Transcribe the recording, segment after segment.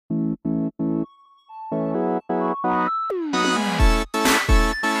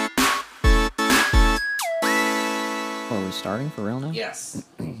starting for real now? Yes.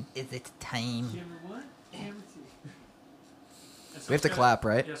 Is it time? Camera one, camera two. We have to clap,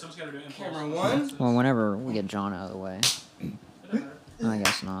 right? Yeah, someone's got to do impulse. Camera one. Well, whenever we get John out of the way. It doesn't matter. I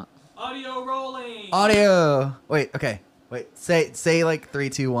guess not. Audio rolling. Audio. Wait. Okay. Wait. Say like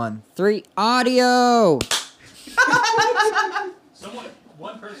 3, 2, 1. 3, audio!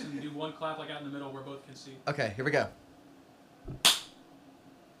 One person do one clap like out in the middle where both can see. Okay. Here we go.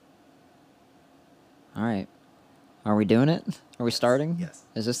 All right. Are we doing it? Are we starting? Yes.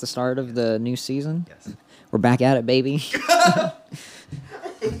 Is this the start of the new season? Yes. We're back at it, baby.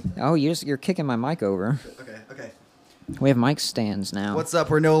 Oh, you're kicking my mic over. Okay. Okay. We have mic stands now. What's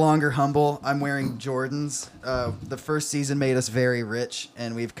up? We're no longer humble. I'm wearing Jordans. The first season made us very rich,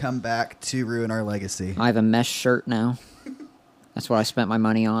 and we've come back to ruin our legacy. I have a mesh shirt now. That's what I spent my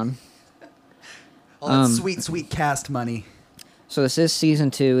money on. All that sweet, sweet cast money. So this is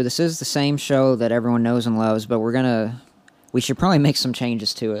season 2. This is the same show that everyone knows and loves, but we should probably make some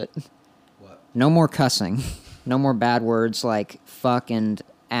changes to it. What? No more cussing. No more bad words like fuck and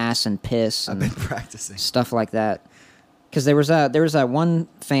ass and piss I've and been practicing. stuff like that. Because there was that one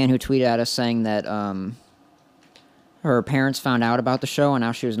fan who tweeted at us saying that her parents found out about the show and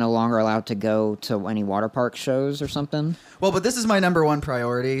now she was no longer allowed to go to any water park shows or something. Well, but this is my number one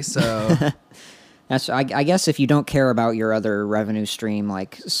priority, so... I guess if you don't care about your other revenue stream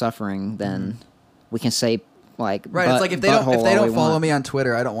like suffering, then we can say like Right, it's like if they don't follow me on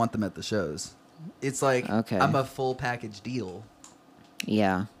Twitter, I don't want them at the shows. It's like Okay. I'm a full package deal.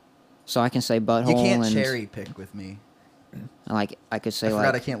 Yeah, so I can say butthole. You can't and cherry pick with me. like I could say I forgot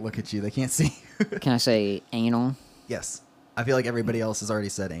I like can't look at you. They can't see. can I say anal? Yes. I feel like everybody else has already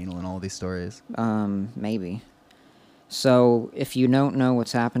said anal in all these stories. Maybe. So if you don't know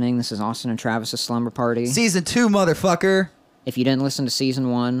what's happening, this is Austin and Travis's slumber party. Season 2, motherfucker. If you didn't listen to season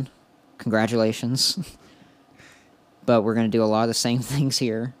 1, congratulations. But we're gonna do a lot of the same things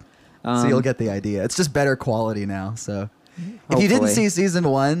here. So you'll get the idea. It's just better quality now. So if you didn't Hopefully. see season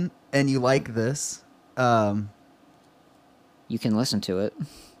 1 and you like this, You can listen to it.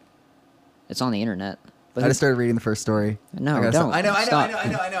 It's on the internet. But I just started reading the first story. No, I gotta don't. stop. I know.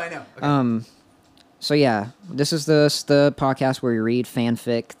 Stop. Okay. So yeah, this is the podcast where we read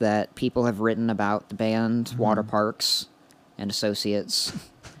fanfic that people have written about the band, water parks, and associates.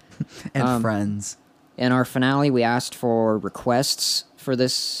 And friends. In our finale, we asked for requests for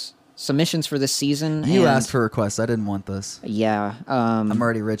this, submissions for this season. You and asked for requests. I didn't want this. Yeah. I'm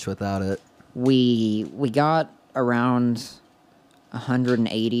already rich without it. We got around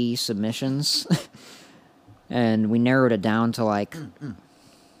 180 submissions, and we narrowed it down to like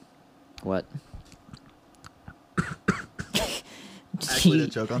what? Actually,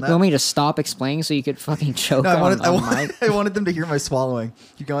 did choke on that. You want me to stop explaining so you could fucking choke No, on mic? I wanted them to hear my swallowing.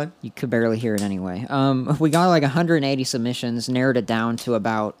 Keep going. You could barely hear it anyway. We got like 180 submissions, narrowed it down to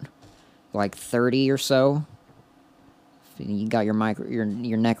about like 30 or so. You got your mic, your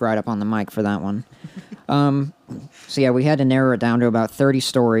neck right up on the mic for that one. So yeah, we had to narrow it down to about 30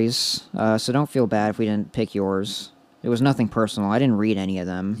 stories. So don't feel bad if we didn't pick yours. It was nothing personal. I didn't read any of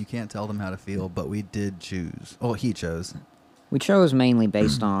them. You can't tell them how to feel, but we did choose. Oh, he chose. We chose mainly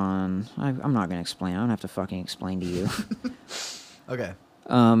based on... I'm not going to explain. I don't have to fucking explain to you. Okay.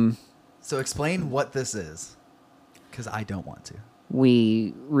 So explain what this is, because I don't want to.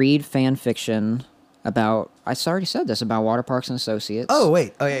 We read fan fiction about... I already said this, about water parks and associates. Oh,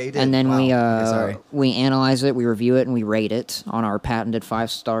 wait. Oh, yeah, you did. And then Wow. Okay, sorry. we analyze it, we review it, and we rate it on our patented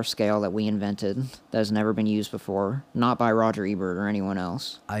 5-star scale that we invented that has never been used before. Not by Roger Ebert or anyone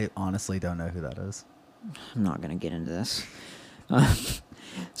else. I honestly don't know who that is. I'm not going to get into this.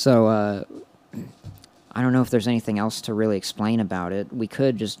 So, I don't know if there's anything else to really explain about it. We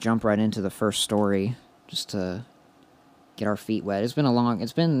could just jump right into the first story just to get our feet wet. It's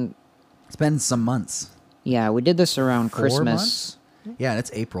been some months. Yeah, we did this around 4 Christmas. months? Yeah, and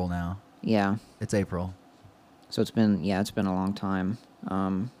it's April now. Yeah. It's April. So it's been a long time.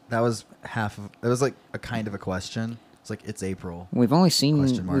 That was it was like a kind of a question. It's like, it's April. We've only seen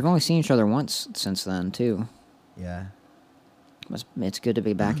Question mark. each other once since then, too. Yeah. It's good to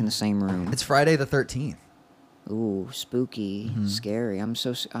be back in the same room. It's Friday the 13th. Ooh, spooky, scary. I'm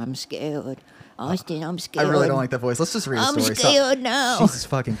scared. Austin, I'm scared. I really don't like that voice. Let's just read a story. I'm scared now. Jesus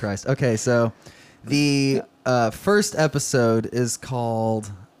fucking Christ. Okay, so the first episode is called...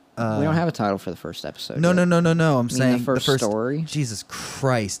 we don't have a title for the first episode. No. yet. I'm saying the first story? Jesus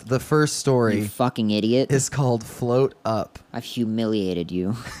Christ. The first story You fucking idiot. is called Float Up. I've humiliated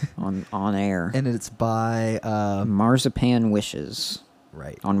you on air. And it's by... Marzipan Wishes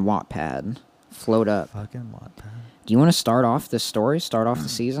right. on Wattpad. Float Up. Fucking Wattpad. Do you want to start off this story? Start off the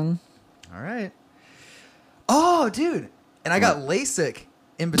season? All right. Oh, dude. And I got LASIK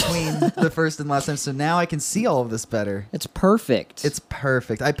in between the first and last time, so now I can see all of this better. It's perfect. It's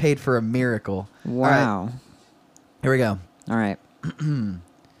perfect. I paid for a miracle. wow. All right, here we go. All right.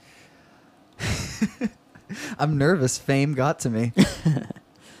 I'm nervous. Fame got to me.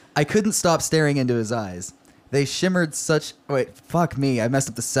 I couldn't stop staring into his eyes. They shimmered such... Wait, fuck me. I messed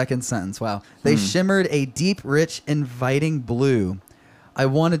up the second sentence. Wow. They shimmered a deep, rich, inviting blue. I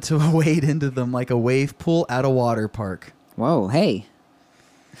wanted to wade into them like a wave pool at a water park. Whoa, hey.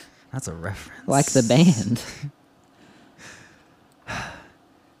 That's a reference. Like the band.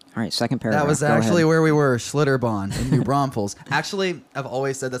 All right, second paragraph. That was Go actually ahead. where we were, Schlitterbahn in New Braunfels. Actually, I've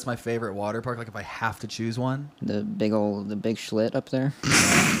always said that's my favorite water park. Like, if I have to choose one. The big schlit up there.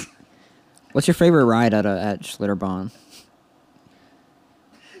 What's your favorite ride at Schlitterbahn?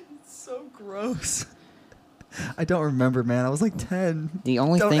 It's so gross. I don't remember, man. I was like 10. The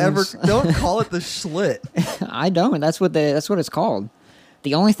only don't things don't call it the Schlitt. I don't. That's what it's called.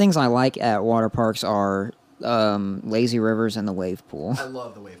 The only things I like at water parks are lazy rivers and the wave pool. I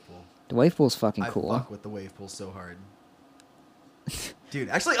love the wave pool. The wave pool's fucking I cool. fuck with the wave pool so hard. Dude,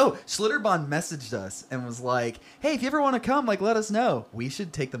 actually, Schlitterbahn messaged us and was like, hey, if you ever want to come, like, let us know. We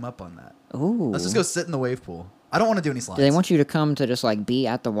should take them up on that. Ooh. Let's just go sit in the wave pool. I don't want to do any slides. Do they want you to come to just like be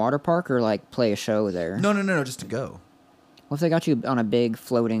at the water park or like play a show there? No, just to go. What if they got you on a big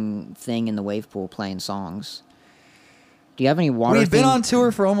floating thing in the wave pool playing songs? Do you have any water? We'd been themed- on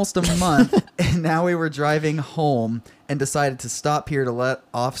tour for almost a month, and now we were driving home and decided to stop here to let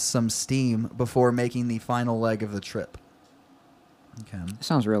off some steam before making the final leg of the trip. Okay.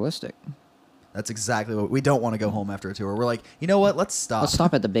 Sounds realistic. That's exactly what we don't want to go home after a tour. We're like, you know what? Let's stop. Let's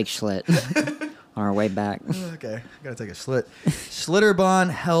stop at the big Schlit on our way back. Okay, I gotta take a Schlitt. Schlitterbahn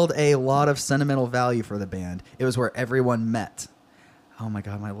held a lot of sentimental value for the band. It was where everyone met. Oh my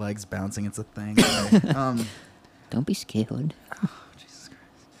god, my leg's bouncing. It's a thing. Okay. Don't be scared. Jesus Christ.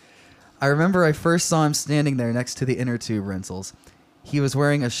 I remember I first saw him standing there next to the inner tube rentals. He was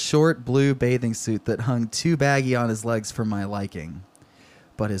wearing a short blue bathing suit that hung too baggy on his legs for my liking.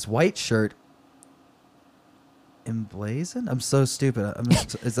 But his white shirt... Emblazoned? I'm so stupid.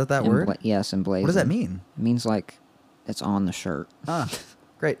 Is that word? Yes, emblazoned. What does that mean? It means like it's on the shirt. Ah,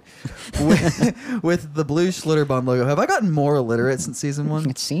 great. with the blue Schlitterbahn logo. Have I gotten more illiterate since season 1?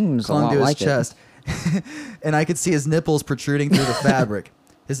 It seems a Clung lot to his like chest. And I could see his nipples protruding through the fabric.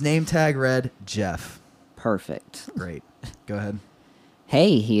 His name tag read Jeff. it. Perfect. Great. Go ahead.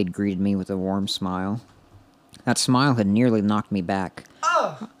 Hey, he had greeted me with a warm smile. That smile had nearly knocked me back.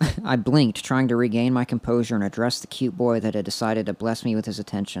 Oh! I blinked, trying to regain my composure and address the cute boy that had decided to bless me with his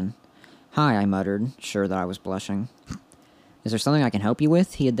attention. Hi, I muttered, sure that I was blushing. Is there something I can help you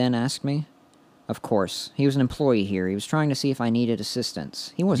with? He had then asked me. Of course. He was an employee here. He was trying to see if I needed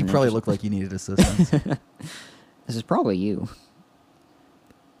assistance. He You wasn't probably interested- look like you needed assistance. This is probably you.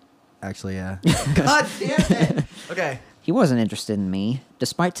 Actually, yeah. God damn it! Okay. He wasn't interested in me.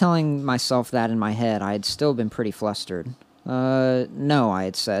 Despite telling myself that in my head, I had still been pretty flustered. No, I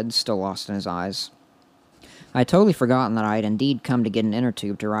had said, still lost in his eyes. I had totally forgotten that I had indeed come to get an inner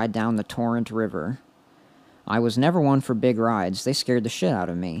tube to ride down the Torrent River. I was never one for big rides. They scared the shit out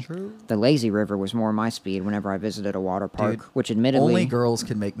of me. True. The lazy river was more my speed whenever I visited a water park, Dude, which admittedly... Only girls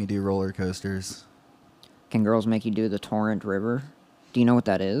can make me do roller coasters. Can girls make you do the Torrent River? Do you know what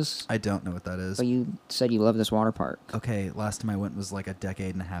that is? I don't know what that is. But you said you love this water park. Okay, last time I went was like a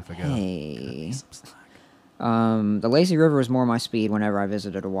decade and a half ago. Hey. Cut me some slack. The lazy river was more my speed whenever I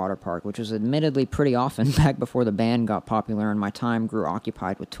visited a water park, which was admittedly pretty often back before the band got popular and my time grew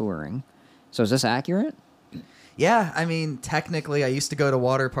occupied with touring. So is this accurate? Yeah, I mean, technically, I used to go to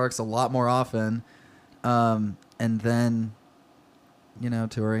water parks a lot more often, and then,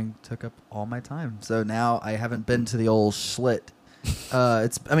 touring took up all my time. So now I haven't been to the old Schlitt.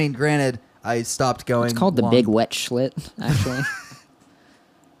 Granted, I stopped going. It's called the Big Wet Schlit, actually.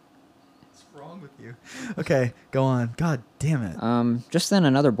 What's wrong with you? Okay, go on. God damn it. Just then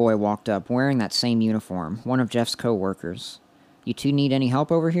another boy walked up, wearing that same uniform, one of Jeff's co-workers. You two need any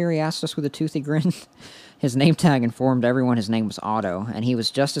help over here? He asked us with a toothy grin. His name tag informed everyone his name was Otto, and he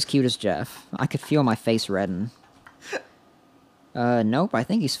was just as cute as Jeff. I could feel my face redden. Nope, I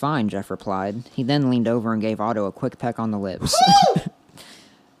think he's fine, Jeff replied. He then leaned over and gave Otto a quick peck on the lips.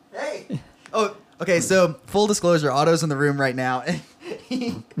 Hey! Oh, okay, so full disclosure, Otto's in the room right now.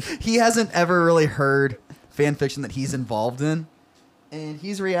 He hasn't ever really heard fan fiction that he's involved in, and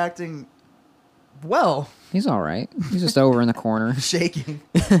he's reacting well. He's alright. He's just over in the corner. Shaking.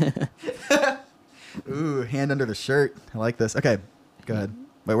 Ooh, hand under the shirt. I like this. Okay, go ahead.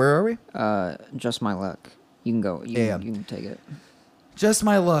 Wait, where are we? Just my luck. You can go. You Yeah. can take it. Just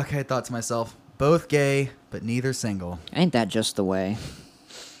my luck, I thought to myself. Both gay, but neither single. Ain't that just the way?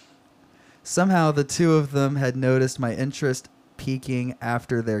 Somehow the two of them had noticed my interest peaking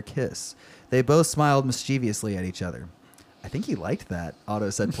after their kiss. They both smiled mischievously at each other. I think he liked that, Otto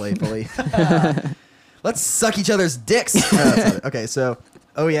said playfully. Let's suck each other's dicks. No, that's not it. Okay, so,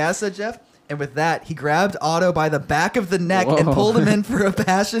 oh yeah, said Jeff. And with that, he grabbed Otto by the back of the neck and Whoa. pulled him in for a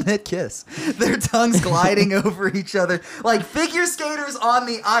passionate kiss. Their tongues gliding over each other like figure skaters on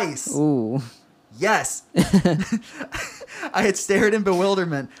the ice. Ooh. Yes. I had stared in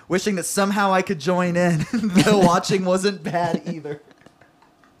bewilderment, wishing that somehow I could join in, though watching wasn't bad either.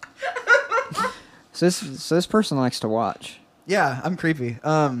 So this person likes to watch. Yeah, I'm creepy.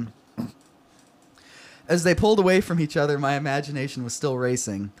 As they pulled away from each other, my imagination was still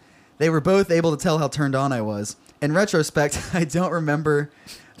racing. They were both able to tell how turned on I was. In retrospect, I don't remember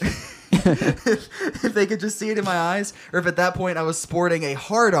if they could just see it in my eyes, or if at that point I was sporting a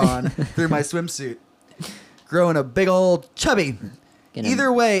hard-on through my swimsuit, growing a big old chubby. Get him.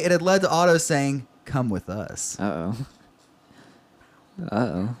 Either way, it had led to Otto saying, "Come with us." Uh-oh.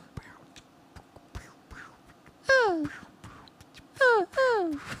 Uh-oh.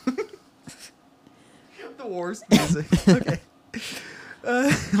 The worst music. Okay.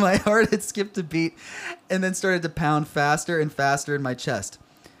 My heart had skipped a beat and then started to pound faster and faster in my chest.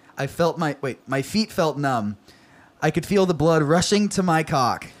 I felt my feet felt numb. I could feel the blood rushing to my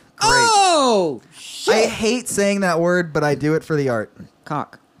cock. Great. Oh, I shit. hate saying that word, but I do it for the art.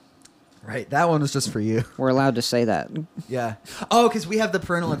 Cock. Right, that one was just for you. We're allowed to say that. Yeah. Oh, because we have the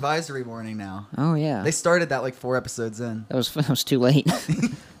parental advisory warning now. Oh, yeah. They started that like 4 episodes in. That was too late.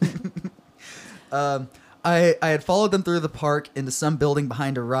 I had followed them through the park into some building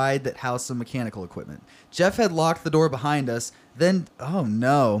behind a ride that housed some mechanical equipment. Jeff had locked the door behind us, then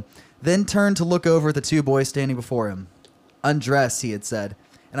turned to look over at the two boys standing before him. Undress, he had said,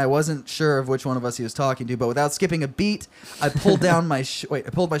 and I wasn't sure of which one of us he was talking to, but without skipping a beat, I pulled down I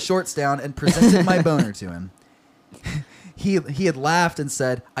pulled my shorts down and presented my boner to him. He had laughed and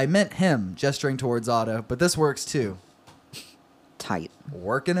said, "I meant him," gesturing towards Otto, "but this works too." Tight.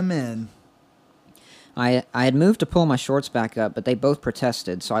 Working him in. I had moved to pull my shorts back up, but they both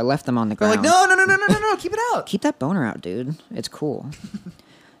protested, so I left them on the They're ground. like, no, keep it out. Keep that boner out, dude. It's cool.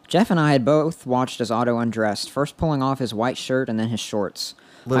 Jeff and I had both watched as Otto undressed, first pulling off his white shirt and then his shorts.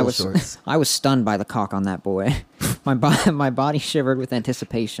 Little shorts. I was stunned by the cock on that boy. My body shivered with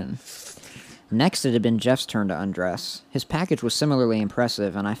anticipation. Next, it had been Jeff's turn to undress. His package was similarly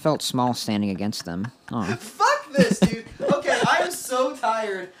impressive, and I felt small standing against them. Oh. Fuck this, dude. Okay, I am so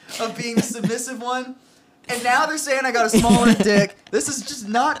tired of being the submissive one. And now they're saying I got a smaller dick. This is just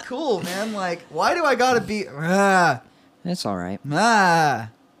not cool, man. Like, why do I gotta be... It's all right. Ah.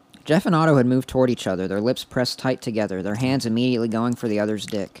 Jeff and Otto had moved toward each other, their lips pressed tight together, their hands immediately going for the other's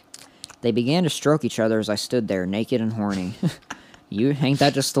dick. They began to stroke each other as I stood there, naked and horny. Ain't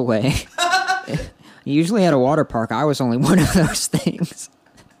that just the way? Usually at a water park, I was only one of those things.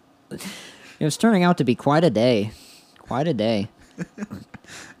 It was turning out to be quite a day. Quite a day.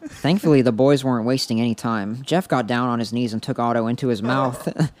 Thankfully, the boys weren't wasting any time. Jeff got down on his knees and took Otto into his mouth,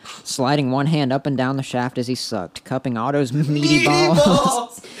 sliding one hand up and down the shaft as he sucked, cupping Otto's meaty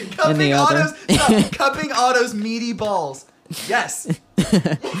balls in the other. Cupping Otto's meaty balls. Yes.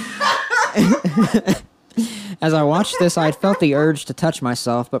 As I watched this, I had felt the urge to touch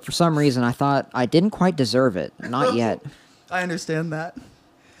myself, but for some reason I thought I didn't quite deserve it. Not yet. I understand that.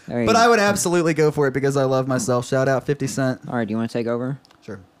 There you But go. I would absolutely go for it because I love myself. Shout out 50 Cent. All right, do you want to take over?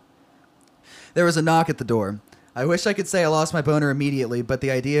 Sure. There was a knock at the door. I wish I could say I lost my boner immediately, but the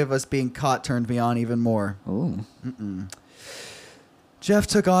idea of us being caught turned me on even more. Ooh. Jeff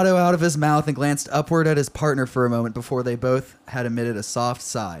took Otto out of his mouth and glanced upward at his partner for a moment before they both had emitted a soft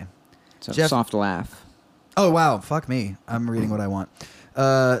sigh. So Jeff- soft laugh. Oh, wow. Fuck me. I'm reading what I want.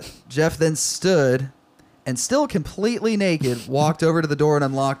 Jeff then stood and, still completely naked, walked over to the door and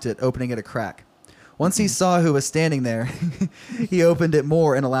unlocked it, opening it a crack. Once he saw who was standing there, he opened it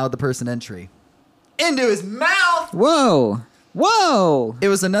more and allowed the person entry. Into his mouth! Whoa! Whoa! It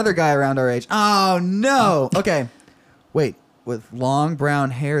was another guy around our age. Oh, no. Okay. Wait. With long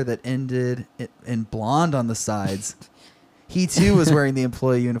brown hair that ended in blonde on the sides. He, too, was wearing the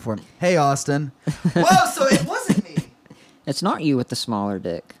employee uniform. Hey, Austin. Whoa, so it wasn't me. It's not you with the smaller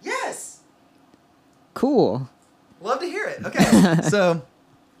dick. Yes. Cool. Love to hear it. Okay. So,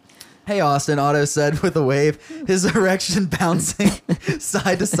 hey, Austin, Otto said with a wave, his erection bouncing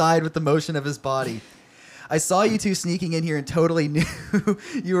side to side with the motion of his body. I saw you two sneaking in here and totally knew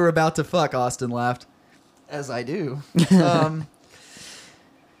you were about to fuck, Austin laughed. As I do.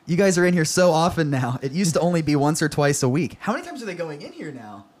 You guys are in here so often now. It used to only be once or twice a week. How many times are they going in here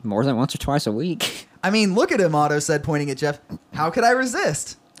now? More than once or twice a week. I mean, look at him, Otto said, pointing at Jeff. How could I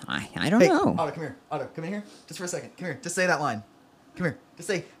resist? I don't Hey, know. Otto, come here. Otto, come in here. Just for a second. Come here. Just say that line. Come here. Just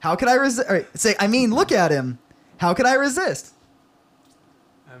say, how could I resist? All right, say, I mean, look at him. How could I resist?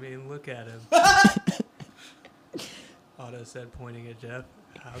 I mean, look at him. Otto said, pointing at Jeff.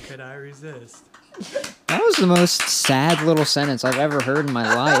 How could I resist? That was the most sad little sentence I've ever heard in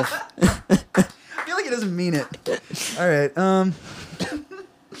my life. I feel like he doesn't mean it. All right.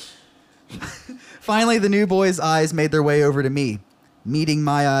 Finally, the new boy's eyes made their way over to me, meeting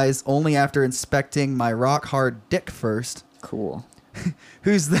my eyes only after inspecting my rock-hard dick first. Cool.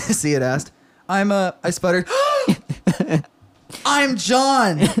 Who's this? He had asked. I sputtered. I'm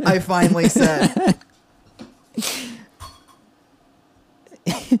John, I finally said.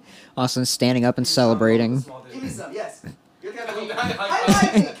 Austin's standing up and celebrating. Give me some, yes. You're I mean, gonna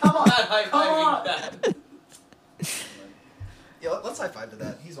high-fiving. me. Come on. Not high-fiving that. Yeah, let's high five to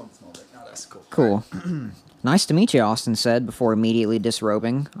that. He's on the small dick, not us. Cool. Cool. Nice to meet you, Austin said before immediately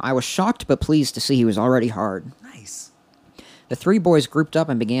disrobing. I was shocked but pleased to see he was already hard. Nice. The three boys grouped up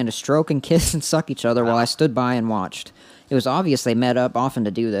and began to stroke and kiss and suck each other while I stood by and watched. It was obvious they met up often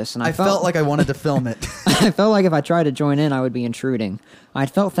to do this, and I felt like I wanted to film it. I felt like if I tried to join in, I would be intruding. I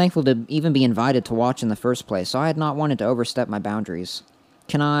had felt thankful to even be invited to watch in the first place, so I had not wanted to overstep my boundaries.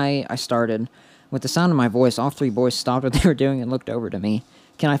 Can I started. With the sound of my voice, all three boys stopped what they were doing and looked over to me.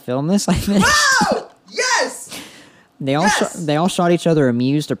 Can I film this? I finished. Wow! Yes! They all they all shot each other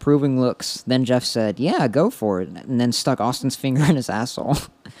amused, approving looks. Then Jeff said, "Yeah, go for it," and then stuck Austin's finger in his asshole.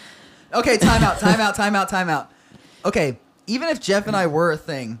 Okay, time out. Okay, even if Jeff and I were a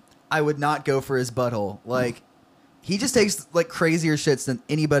thing, I would not go for his butthole. Like, he just takes, like, crazier shits than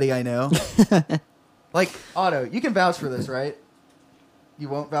anybody I know. Like, Otto, you can vouch for this, right? You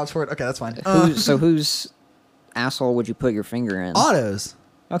won't vouch for it? Okay, that's fine. So whose asshole would you put your finger in? Otto's.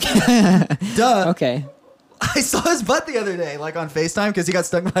 Okay. Duh. Okay. I saw his butt the other day, like, on FaceTime, because he got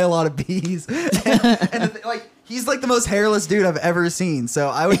stung by a lot of bees. and like, he's, like, the most hairless dude I've ever seen. So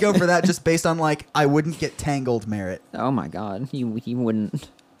I would go for that just based on, like, I wouldn't get tangled merit. Oh my God, you wouldn't.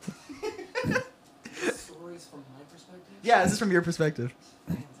 Stories from my perspective? Yeah, this is from your perspective.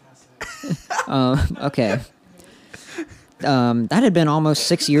 Fantastic. Okay. That had been almost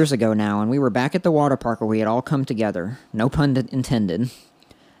 6 years ago now, and we were back at the water park where we had all come together. No pun intended.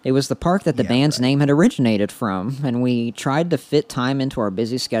 It was the park that the band's name had originated from, and we tried to fit time into our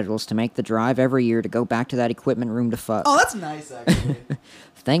busy schedules to make the drive every year to go back to that equipment room to fuck. Oh, that's nice, actually.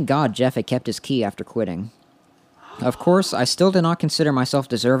 Thank God Jeff had kept his key after quitting. Of course, I still did not consider myself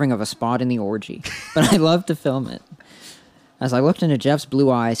deserving of a spot in the orgy, but I loved to film it. As I looked into Jeff's blue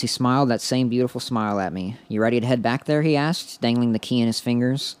eyes, he smiled that same beautiful smile at me. "You ready to head back there?" he asked, dangling the key in his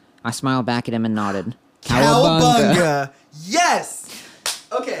fingers. I smiled back at him and nodded. Cowabunga! Yes!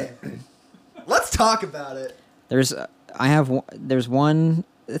 Okay. Let's talk about it. There's one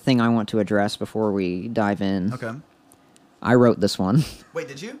thing I want to address before we dive in. Okay. I wrote this one. Wait,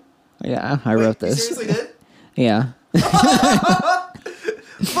 did you? Yeah, I wrote You this. seriously did? Yeah.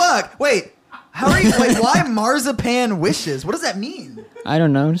 Fuck! Wait. How are you? Wait, why marzipan wishes? What does that mean? I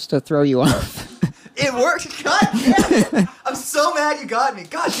don't know, just to throw you off. It worked. God damn it! I'm so mad you got me.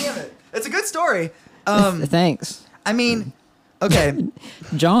 God damn it! It's a good story. Thanks. I mean, okay.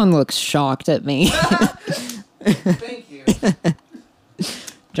 John looks shocked at me. Thank you.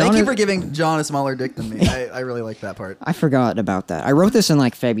 Thank you for giving John a smaller dick than me. I really like that part. I forgot about that. I wrote this in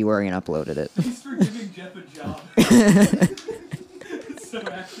like February and uploaded it. Thanks for giving Jeff a job. It's so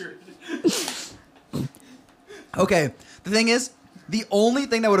accurate. Okay. The thing is, the only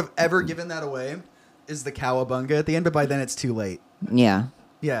thing that would have ever given that away is the cowabunga at the end, but by then it's too late. Yeah.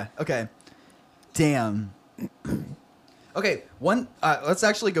 Yeah. Okay. Damn. Okay. Let's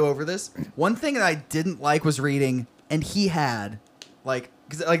actually go over this. One thing that I didn't like was reading, and he had,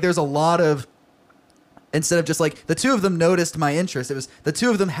 because there's a lot of, instead of just like the two of them noticed my interest, it was the two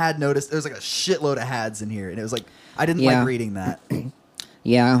of them had noticed. There was like a shitload of hads in here, and it was like I didn't like reading that.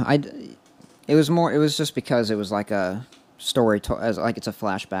 Yeah. It was just because it was like a story, as like it's a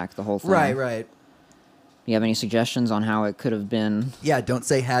flashback, the whole thing. Right. You have any suggestions on how it could have been? Yeah, don't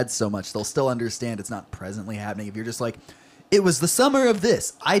say had so much. They'll still understand it's not presently happening. If you're just like, it was the summer of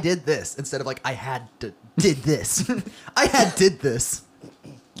this. I did this. Instead of like, I had did this. did this.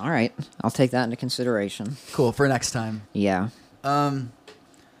 All right. I'll take that into consideration. Cool, for next time. Yeah.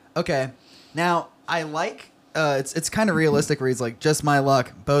 Okay. Now, I like, it's kind of realistic where he's like, just my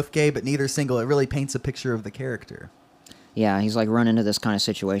luck. Both gay, but neither single. It really paints a picture of the character. Yeah, he's like run into this kind of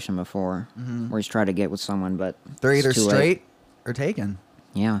situation before where he's tried to get with someone, but They're it's either too straight late. or taken.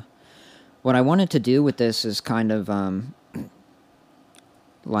 Yeah. What I wanted to do with this is kind of,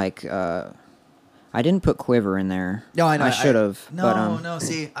 I didn't put Quiver in there. No, I know. I should have. No, but, no.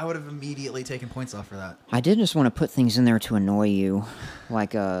 See, I would have immediately taken points off for that. I did just want to put things in there to annoy you,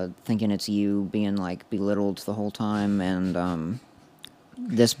 like thinking it's you being like belittled the whole time, and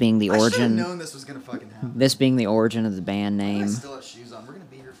this being the I should have origin. known this was gonna fucking happen. This being the origin of the band I name. still have shoes on. We're gonna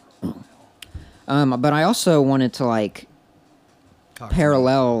be here for a while. But I also wanted to like Talk to me.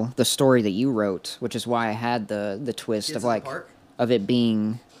 parallel the story that you wrote, which is why I had the twist Kids of in the like Park? of it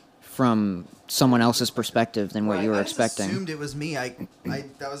being from someone else's perspective than what Right, you were I just expecting. assumed it was me. I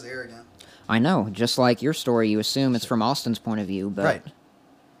that was arrogant. I know, just like your story, you assume it's from Austin's point of view, but Right.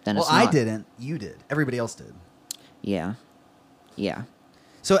 then Well, it's not. I didn't. You did. Everybody else did. Yeah, yeah.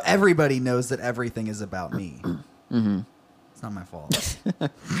 So everybody knows that everything is about me. Mm-hmm. It's not my fault.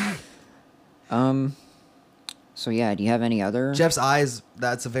 So yeah, do you have any other? Jeff's eyes,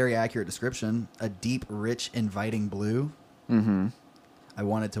 that's a very accurate description. A deep, rich, inviting blue. Mm-hmm. I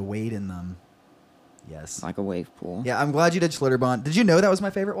wanted to wade in them. Yes. Like a wave pool. Yeah, I'm glad you did Schlitterbahn. Did you know that was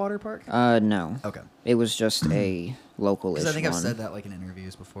my favorite water park? No. Okay. It was just a local-ish Because I think one. I've said that like in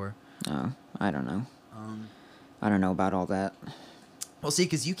interviews before. Oh, I don't know. Um, I don't know about all that. well, see,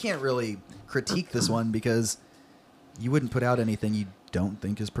 because you can't really critique this one because you wouldn't put out anything you don't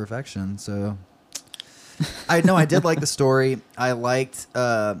think is perfection. So, I know I did like the story. I liked.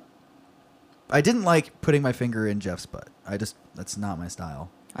 I didn't like putting my finger in Jeff's butt. That's not my style.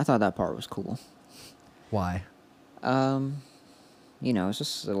 I thought that part was cool. Why? You know, it's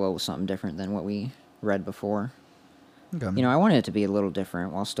just a little something different than what we read before. Okay. You know, I wanted it to be a little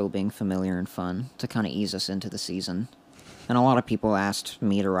different while still being familiar and fun to kind of ease us into the season. And a lot of people asked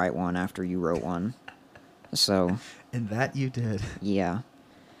me to write one after you wrote one. So, And that you did. yeah.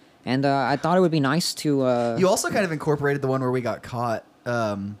 And I thought it would be nice to... You also kind of incorporated the one where we got caught,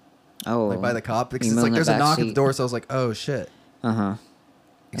 oh, like by the cop, because you it's moved like in the there's a back knock at the seat. door, so I was like, oh shit. Uh-huh.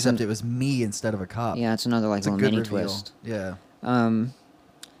 Except it was me instead of a cop. Yeah, it's another like It's a little good mini reveal. twist. Yeah.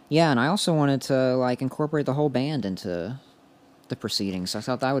 Yeah, and I also wanted to like incorporate the whole band into the proceedings. I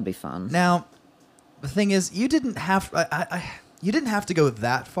thought that would be fun. Now, the thing is, you didn't have you didn't have to go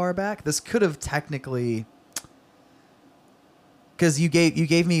that far back. This could have technically, because you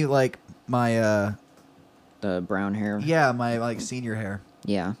gave me like my The brown hair. my like senior hair,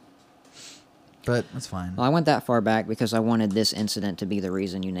 Yeah. but that's fine. Well, I went that far back because I wanted this incident to be the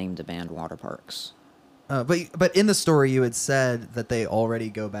reason you named the band Water Parks. But in the story, you had said that they already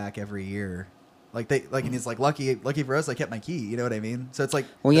go back every year, and it's like lucky for us, I kept my key. You know what I mean? So it's like,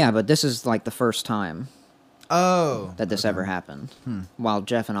 Well, yeah, but this is like the first time oh, that this okay. ever happened. While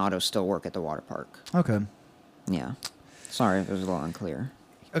Jeff and Otto still work at the water park. Okay. Yeah. Sorry if it was a little unclear.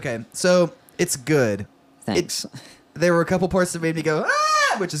 Okay, so it's good. Thanks. There were a couple parts that made me go,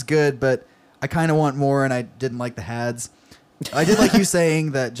 ah, which is good, but I kind of want more, and I didn't like the Hads. I did like you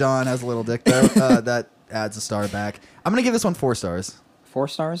saying that John has a little dick, though. That adds a star back. I'm going to give this one 4 stars. 4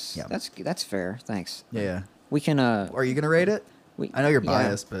 stars? Yeah. That's fair. Thanks. Yeah. We can Are you going to rate it? I know you're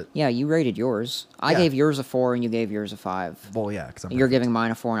biased, but... Yeah, you rated yours. I Yeah. gave yours a 4 and you gave yours a 5. Well, yeah, because You're giving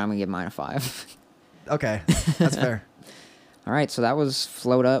mine a 4 and I'm going to give mine a 5. Okay, that's fair. All right, so that was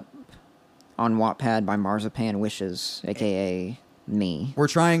Float Up on Wattpad by Marzipan Wishes, a.k.a. me. We're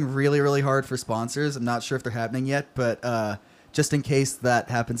trying really, really hard for sponsors. I'm not sure if they're happening yet, but just in case that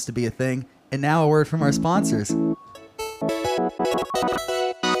happens to be a thing. And now a word from our sponsors.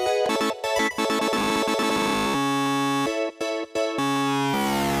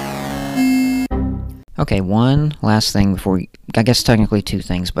 Okay, one last thing before we... I guess technically 2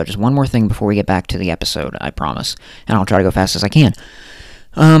 things, but just one more thing before we get back to the episode, I promise. And I'll try to go fast as I can.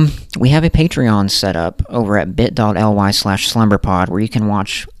 We have a Patreon set up over at bit.ly/slumberpod where you can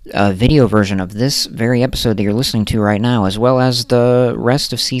watch a video version of this very episode that you're listening to right now, as well as the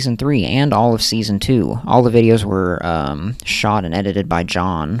rest of Season 3 and all of Season 2. All the videos were shot and edited by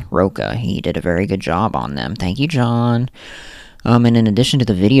John Roca. He did a very good job on them. Thank you, John. And in addition to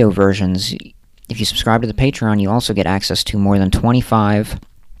the video versions, if you subscribe to the Patreon, you also get access to more than 25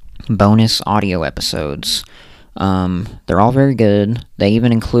 bonus audio episodes. They're all very good. They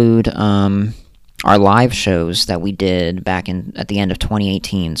even include our live shows that we did back at the end of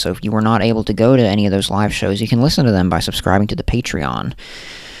 2018. So if you were not able to go to any of those live shows, you can listen to them by subscribing to the Patreon.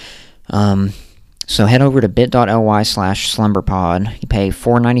 So head over to bit.ly/slumberpod. You pay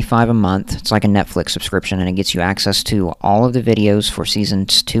 $4.95 a month. It's like a Netflix subscription, and it gets you access to all of the videos for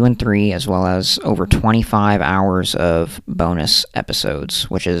seasons 2 and 3, as well as over 25 hours of bonus episodes,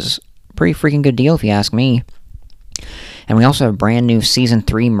 which is a pretty freaking good deal if you ask me. And we also have brand new Season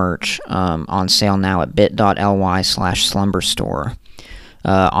 3 merch on sale now at bit.ly/slumberstore.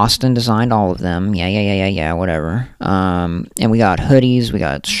 Austin designed all of them. Yeah, whatever. And we got hoodies, we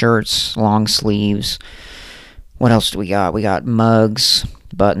got shirts, long sleeves. What else do we got? We got mugs,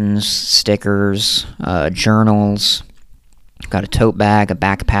 buttons, stickers, journals. Got a tote bag, a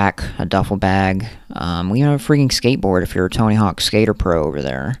backpack, a duffel bag. We have a freaking skateboard if you're a Tony Hawk Skater Pro over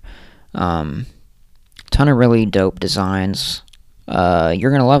there. Ton of really dope designs.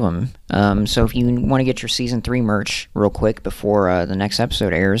 You're gonna love them. So if you want to get your season 3 merch real quick before the next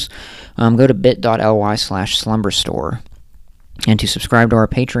episode airs, go to bit.ly/slumberstore. And to subscribe to our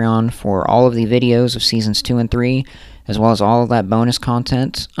Patreon for all of the videos of seasons 2 and 3, as well as all of that bonus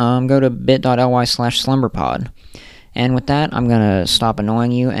content, go to bit.ly/slumberpod. And with that, I'm going to stop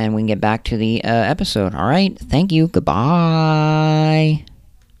annoying you and we can get back to the episode. All right, thank you. Goodbye.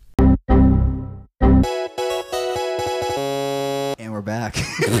 And we're back.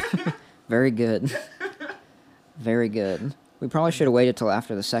 Very good. Very good. We probably should have waited till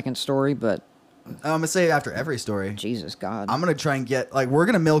after the second story, but I'm going to say after every story. Jesus God. I'm going to try and get, like, we're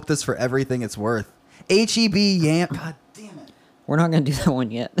going to milk this for everything it's worth. H-E-B, Yam. God damn it. We're not going to do that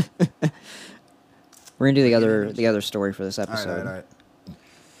one yet. We're going to do the other story for this episode. All right.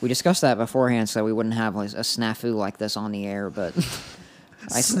 We discussed that beforehand so we wouldn't have like, a snafu like this on the air, but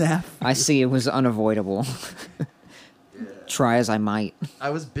I see it was unavoidable. Yeah. Try as I might. I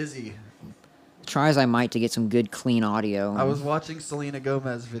was busy. Try as I might to get some good, clean audio. I was watching Selena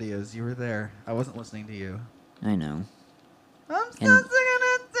Gomez videos. You were there. I wasn't listening to you. I know. I'm still singing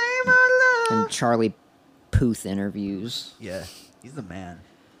that same old love. And Charlie Puth interviews. Yeah, he's the man.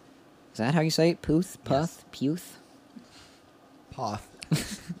 Is that how you say it? Puth? Puth? Puth? Poth.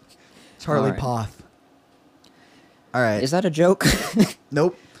 Charlie All right. Poth. All right. Is that a joke?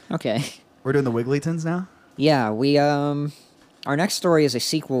 Nope. Okay. We're doing the Wigglytons now? Yeah, we, our next story is a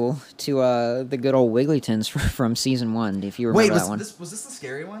sequel to, the good old Wigglytons from season 1, if you remember that one. Was this the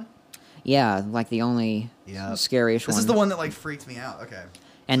scary one? Yeah, like the only scariest one. This is the one that, like, freaked me out. Okay.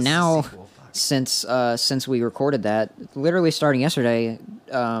 And This is now, the sequel. Fuck. since we recorded that, literally starting yesterday,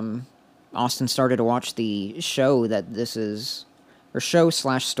 Austin started to watch the show that this is, or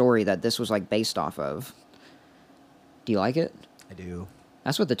show/story that this was like based off of. Do you like it? I do.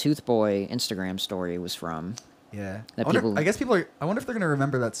 That's what the Tooth Boy Instagram story was from. Yeah. That I people- guess people are. I wonder if they're gonna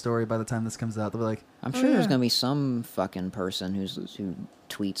remember that story by the time this comes out. They'll be like, I'm "Oh, sure there's yeah." gonna be some fucking person who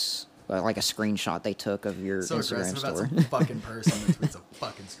tweets like a screenshot they took of your So Instagram aggressive about story. some fucking person that tweets a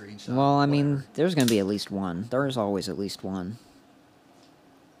fucking screenshot. Well, I mean, Whatever. there's gonna be at least one. There is always at least one.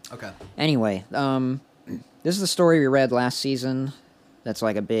 Okay. Anyway, this is the story we read last season. That's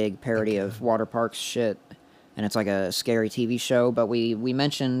like a big parody of water parks shit, and it's like a scary TV show. But we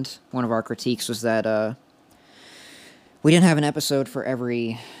mentioned one of our critiques was that we didn't have an episode for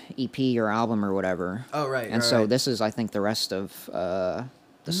every EP or album or whatever. Oh right. And so this is, I think, the rest of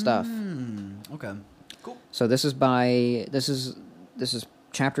the stuff. Okay. Cool. So this is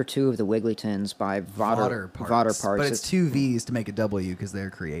chapter 2 of the Wigglytons by Votter Parks. But it's 2 V's to make a W because they're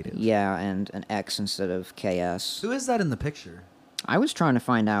creative. Yeah, and an X instead of KS. Who is that in the picture? I was trying to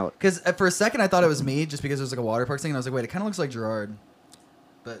find out. Because for a second I thought it was me, just because it was like a water park thing, and I was like, wait, it kind of looks like Gerard.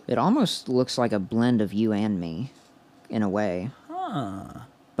 But It almost looks like a blend of you and me, in a way.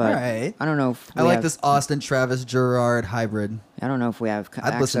 But Alright. I don't know if I like this Austin Travis Gerard hybrid. I don't know if we have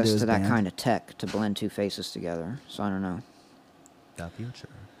I'd listen to access his to that band. kind of tech to blend two faces together. So I don't know. The future.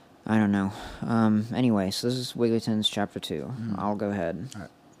 I don't know. Anyway, so this is Wigglytons Chapter 2. I'll go ahead.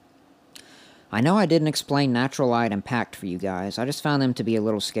 Alright. I know I didn't explain natural light and pact for you guys. I just found them to be a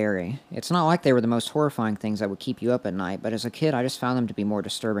little scary. It's not like they were the most horrifying things that would keep you up at night, but as a kid, I just found them to be more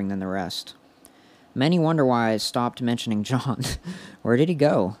disturbing than the rest. Many wonder why I stopped mentioning John. Where did he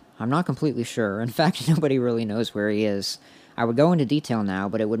go? I'm not completely sure. In fact, nobody really knows where he is. I would go into detail now,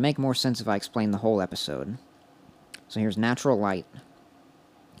 but it would make more sense if I explained the whole episode. So here's natural light.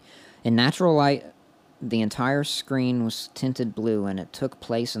 In natural light, the entire screen was tinted blue, and it took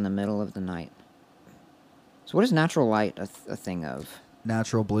place in the middle of the night. So what is natural light a thing of?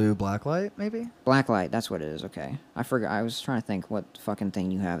 Natural blue black light, maybe? Black light, that's what it is, okay. I forgot, I was trying to think what fucking thing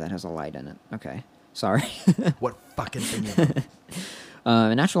you have that has a light in it. Okay, sorry. What fucking thing is it?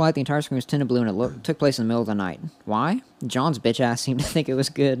 In natural light, the entire screen was tinted blue, and it took place in the middle of the night. Why? John's bitch ass seemed to think it was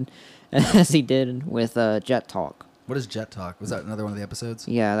good, as he did with Jet Talk. What is Jet Talk? Was that another one of the episodes?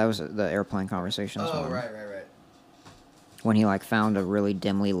 Yeah, that was the airplane conversations Oh, one. right. When he, like, found a really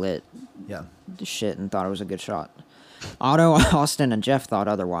dimly lit Yeah. shit and thought it was a good shot. Otto, Austin, and Jeff thought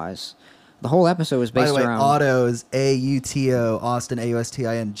otherwise. The whole episode was By based the way, around... Otto is A-U-T-O, Austin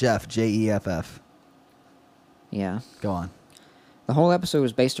A-U-S-T-I-N, Jeff J-E-F-F. Yeah. Go on. The whole episode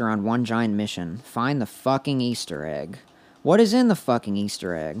was based around one giant mission. Find the fucking Easter egg. What is in the fucking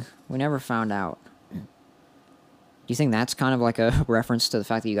Easter egg? We never found out. Do you think that's kind of like a reference to the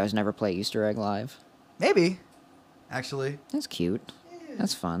fact that you guys never play Easter egg live? Maybe. Actually. That's cute.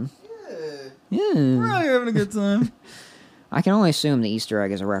 That's fun. Yeah. Yeah. We're out here having a good time. I can only assume the Easter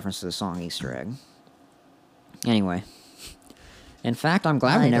egg is a reference to the song Easter Egg. Anyway. In fact, I'm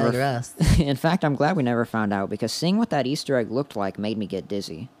glad we never. In fact, I'm glad we never found out because seeing what that Easter egg looked like made me get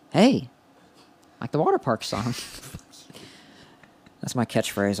dizzy. Hey, like the water park song. That's my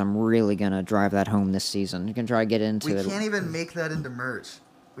catchphrase. I'm really gonna drive that home this season. You can try to get into it. We can't even make that into merch.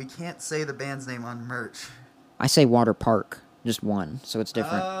 We can't say the band's name on merch. I say water park, just one, so it's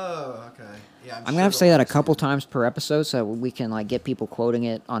different. Oh, okay. Yeah, I'm gonna have to say that a couple times per episode so we can like get people quoting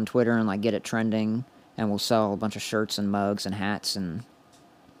it on Twitter and like get it trending. And we'll sell a bunch of shirts and mugs and hats, and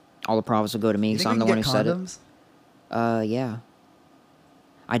all the profits will go to me because I'm the one who said it. Yeah.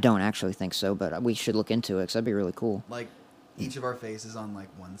 I don't actually think so, but we should look into it because that'd be really cool. Like each of our faces on like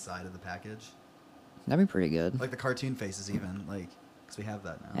one side of the package. That'd be pretty good. Like the cartoon faces, even like because we have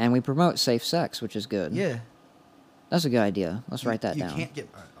that now. And we promote safe sex, which is good. Yeah. That's a good idea. Let's write that down. You can't get.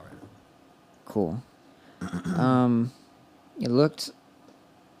 All right. Cool. It looked.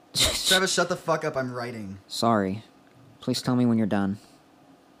 Travis, shut the fuck up. I'm writing. Sorry. Please tell me when you're done.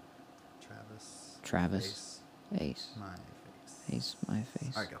 Travis. Ace. My face. Ace, my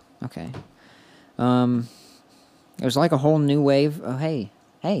face. All right, go. Okay. It was like a whole new wave. Oh, hey.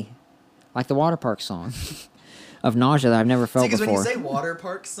 Like the water park song of nausea that I've never felt because before. when you say water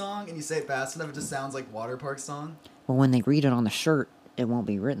park song and you say it fast enough, it just sounds like water park song. Well, when they read it on the shirt, it won't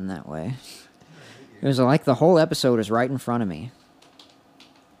be written that way. It was like the whole episode is right in front of me.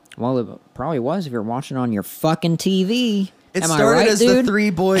 Well, it probably was if you're watching on your fucking TV. It Am started I right, as dude? the three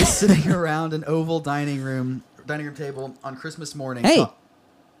boys sitting around an oval dining room table on Christmas morning. Hey!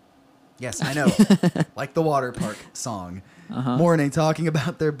 Yes, I know. Like the water park song. Uh-huh. Morning, talking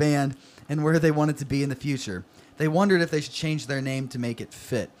about their band and where they wanted to be in the future. They wondered if they should change their name to make it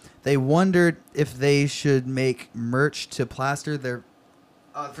fit. They wondered if they should make merch to plaster their...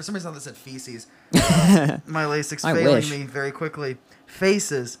 for some reason, I said feces. My LASIK's I failing wish. me very quickly.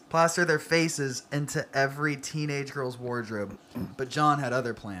 Faces. Plaster their faces into every teenage girl's wardrobe. But John had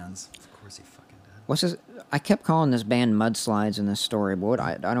other plans. Of course he fucking did. What's this? I kept calling this band Mudslides in this story, but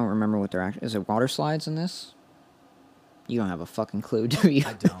I don't remember what they're actually... Is it water slides in this? You don't have a fucking clue, do you?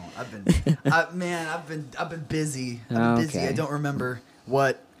 I don't. I've been busy. I've been busy. Okay. I don't remember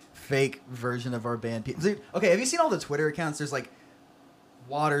what fake version of our band. Dude, okay, have you seen all the Twitter accounts? There's like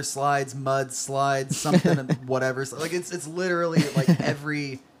water slides, mud slides, something, whatever. So, like it's literally like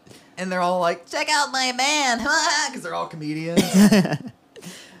every, and they're all like, check out my band, because they're all comedians.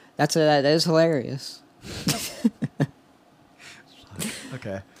 That is hilarious.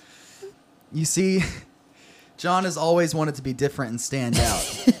 Okay. You see, John has always wanted to be different and stand out.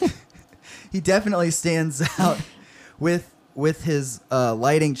 He definitely stands out with his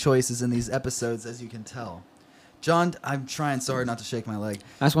lighting choices in these episodes, as you can tell. John, I'm trying so hard not to shake my leg.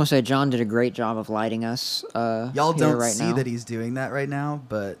 I just want to say John did a great job of lighting us. Y'all here don't right see now. that he's doing that right now,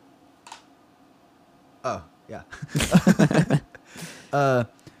 but... Oh, yeah.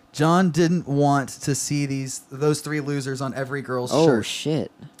 John didn't want to see those three losers on every girl's shirt. Oh,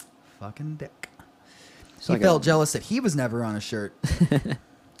 shit. Fucking dick. It's He like felt jealous that he was never on a shirt.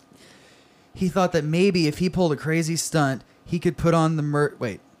 He thought that maybe if he pulled a crazy stunt, he could put on the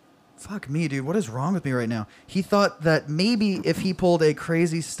Wait. Fuck me, dude. What is wrong with me right now? He thought that maybe if he pulled a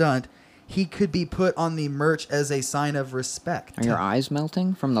crazy stunt, he could be put on the merch as a sign of respect. Are your eyes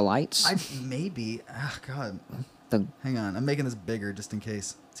melting from the lights? Maybe. Oh, God. The Hang on. I'm making this bigger just in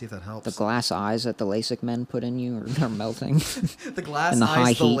case. See if that helps. the glass eyes that the LASIK men put in you are melting. The glass in the high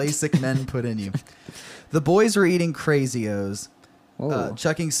eyes the heat. LASIK men put in you. The boys were eating Crazy-Os, Whoa.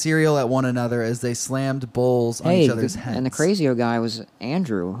 chucking cereal at one another as they slammed bowls on Hey, each other's heads. and the Crazio guy was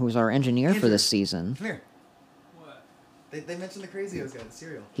Andrew, who was our engineer for Andrew. this season. Come here. What? They mentioned the Crazy-Os guy, the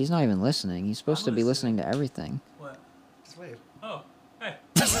cereal. He's not even listening. He's supposed I'm to be listening to everything. What? Just wave. Oh, hey.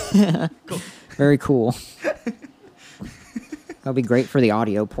 Very cool. That'll be great for the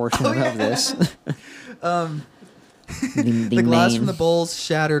audio portion of this. the glass main from the bowls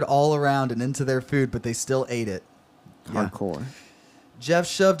shattered all around and into their food, but they still ate it. Yeah. hardcore. Jeff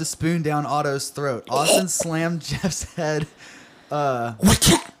shoved a spoon down Otto's throat. Austin slammed Jeff's head. That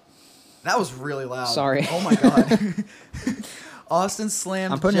was really loud. Sorry. Oh my god. Austin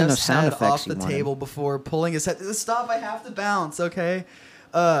slammed I'm putting in Jeff's those sound head effects off the you wanted. table before pulling his head. Stop! I have to bounce. Okay.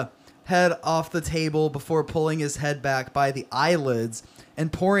 Head off the table before pulling his head back by the eyelids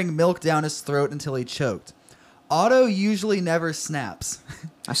and pouring milk down his throat until he choked. Otto usually never snaps,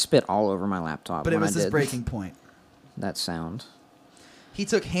 I spit all over my laptop. but it when was I his did. breaking point. that sound. He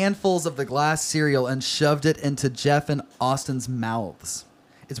took handfuls of the glass cereal and shoved it into Jeff and Austin's mouths.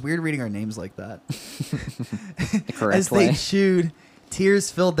 It's weird reading our names like that. The correct As way. they chewed,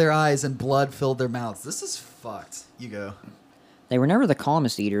 tears filled their eyes and blood filled their mouths. This is fucked. You go. They were never the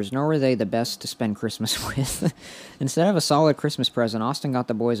calmest eaters, nor were they the best to spend Christmas with. Instead of a solid Christmas present, Austin got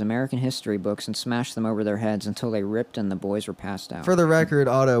the boys American history books and smashed them over their heads until they ripped and the boys were passed out. For the record,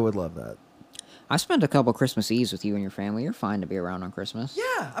 Otto would love that. I spent a couple Christmas Eves with you and your family. You're fine to be around on Christmas.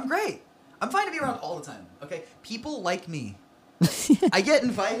 Yeah, I'm great. I'm fine to be around all the time. Okay? People like me. I get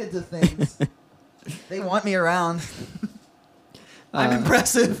invited to things. They want me around. I'm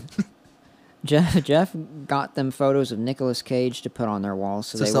impressive. Jeff got them photos of Nicolas Cage to put on their walls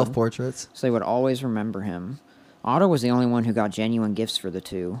So self-portraits. so they would always remember him. Otto was the only one who got genuine gifts for the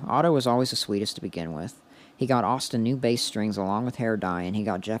two. Otto was always the sweetest to begin with. He got Austin new bass strings along with hair dye, and he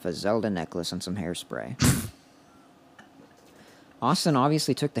got Jeff a Zelda necklace and some hairspray. Austin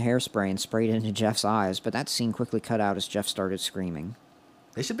obviously took the hairspray and sprayed it into Jeff's eyes, but that scene quickly cut out as Jeff started screaming.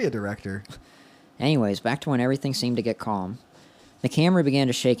 They should be a director. Anyways, back to when everything seemed to get calm. The camera began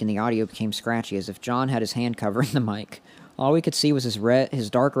to shake and the audio became scratchy as if John had his hand covering the mic. All we could see was his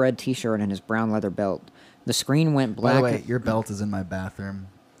dark red t-shirt and his brown leather belt. The screen went black. By the way, your belt is in my bathroom,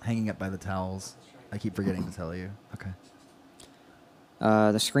 hanging up by the towels. I keep forgetting to tell you. Okay.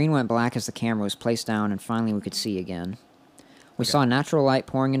 The screen went black as the camera was placed down, and finally we could see again. We saw natural light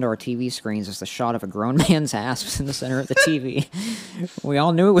pouring into our TV screens as the shot of a grown man's ass was in the center of the TV. We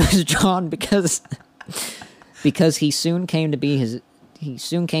all knew it was John because he soon came to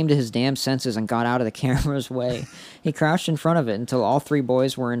his damn senses and got out of the camera's way. He crouched in front of it until all three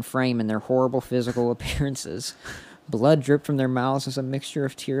boys were in frame in their horrible physical appearances. Blood dripped from their mouths as a mixture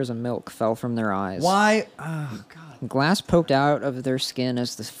of tears and milk fell from their eyes. Why? Oh, God. Glass poked out of their skin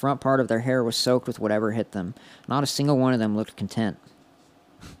as the front part of their hair was soaked with whatever hit them. Not a single one of them looked content.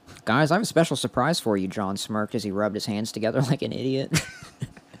 Guys, I have a special surprise for you, John smirked as he rubbed his hands together like an idiot.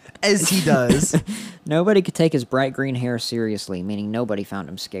 As he does. Nobody could take his bright green hair seriously, meaning nobody found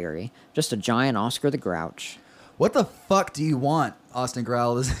him scary. Just a giant Oscar the Grouch. What the fuck do you want? Austin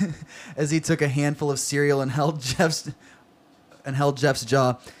growled as he took a handful of cereal and held Jeff's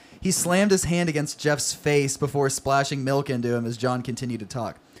jaw. He slammed his hand against Jeff's face before splashing milk into him as John continued to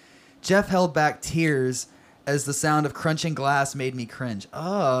talk. Jeff held back tears as the sound of crunching glass made me cringe.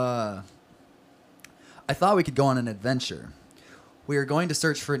 I thought we could go on an adventure. We are going to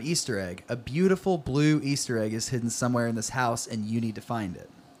search for an Easter egg. A beautiful blue Easter egg is hidden somewhere in this house, and you need to find it.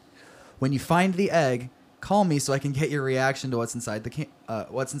 When you find the egg, call me so I can get your reaction to what's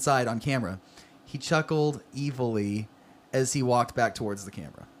inside on camera. He chuckled evilly as he walked back towards the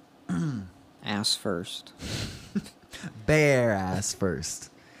camera. Ass first. Bare ass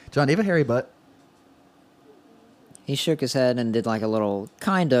first. John, do you have a hairy butt? He shook his head and did like a little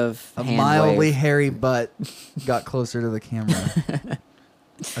kind of A hand mildly wave. hairy butt got closer to the camera.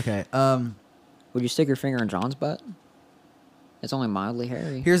 Okay. Would you stick your finger in John's butt? It's only mildly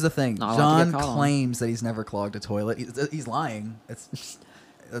hairy. Here's the thing. Not allowed to John get caught on. claims that he's never clogged a toilet. He's lying.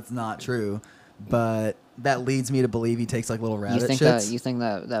 That's not true. But that leads me to believe he takes like little rabbit shits. You think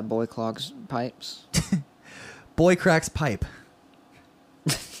that boy clogs pipes? Boy cracks pipe.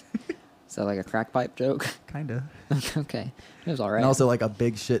 Is that like a crack pipe joke? Kinda. Okay, it was all right. And also like a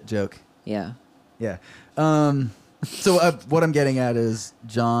big shit joke. yeah. Yeah. So what I'm getting at is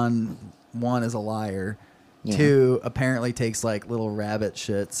John, one, is a liar. Yeah. Two, apparently takes like little rabbit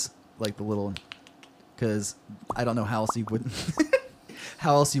shits, like the little, because I don't know how else you wouldn't,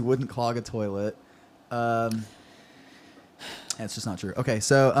 how else you wouldn't clog a toilet. It's just not true. Okay,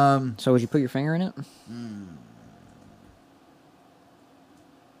 so So would you put your finger in it?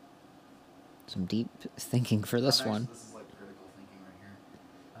 Some deep thinking for this one. This is like critical thinking right here.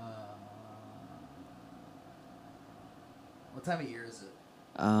 What time of year is it?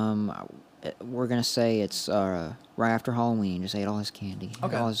 We're gonna say it's right after Halloween. Just ate all his candy,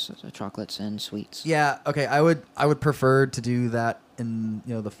 Okay. all his chocolates and sweets. Yeah, okay. I would prefer to do that in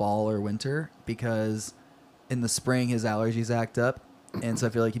the fall or winter because in the spring his allergies act up, and so I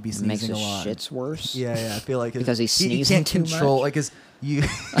feel like he'd be It makes sneezing his a lot. shits worse. Yeah. I feel like Because he's he sneezing can't too control much? like his you.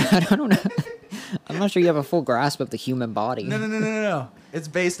 I don't know. I'm not sure you have a full grasp of the human body. No. It's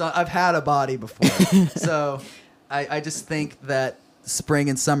based on I've had a body before, so I just think that spring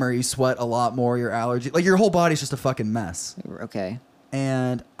and summer you sweat a lot more. Your allergy, like your whole body's just a fucking mess. Okay.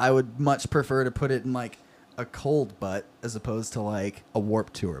 And I would much prefer to put it in like a cold butt as opposed to like a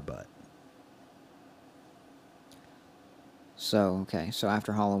Warped Tour butt. So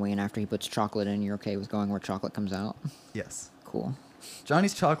after Halloween, after he puts chocolate in, you're okay with going where chocolate comes out? Yes. Cool.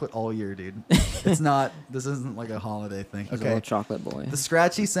 Johnny's chocolate all year, dude. This isn't like a holiday thing. He's a little chocolate boy. The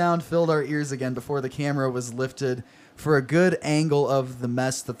scratchy sound filled our ears again before the camera was lifted for a good angle of the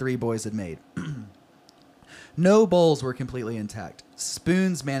mess the three boys had made. No bowls were completely intact.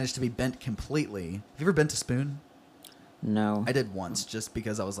 Spoons managed to be bent completely. Have you ever bent a spoon? No. I did once, just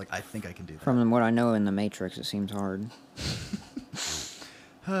because I was like, I think I can do that. From what I know in The Matrix, it seems hard.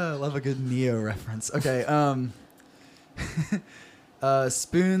 I love a good Neo reference. Okay,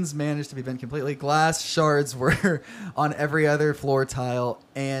 spoons managed to be bent completely. Glass shards were on every other floor tile,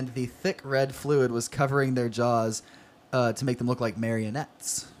 and the thick red fluid was covering their jaws to make them look like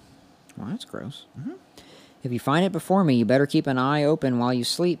marionettes. Well, that's gross. Mm-hmm. If you find it before me, you better keep an eye open while you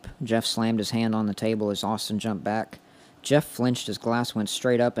sleep. Jeff slammed his hand on the table as Austin jumped back. Jeff flinched as glass went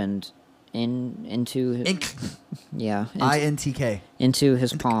straight up and into INTK. into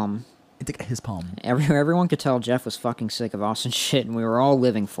his palm. Into his palm. Everyone could tell Jeff was fucking sick of Austin's shit, and we were all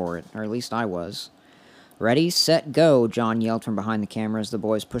living for it, or at least I was. Ready, set, go, John yelled from behind the camera as the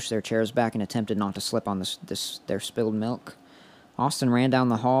boys pushed their chairs back and attempted not to slip on their spilled milk. Austin ran down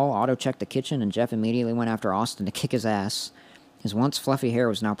the hall, auto-checked the kitchen, and Jeff immediately went after Austin to kick his ass. His once fluffy hair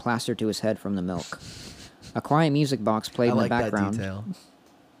was now plastered to his head from the milk. A quiet music box played in the background That detail.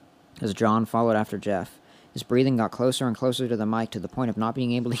 as John followed after Jeff. His breathing got closer and closer to the mic to the point of not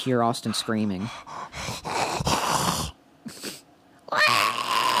being able to hear Austin screaming.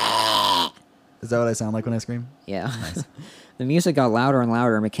 Is that what I sound like when I scream? Yeah. Nice. The music got louder and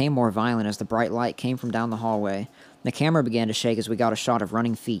louder and became more violent as the bright light came from down the hallway. The camera began to shake as we got a shot of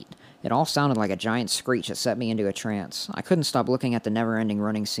running feet. It all sounded like a giant screech that set me into a trance. I couldn't stop looking at the never-ending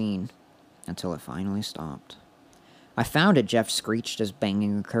running scene. Until it finally stopped. I found it, Jeff screeched as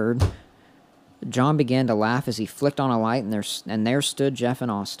banging occurred. John began to laugh as he flicked on a light, and there stood Jeff and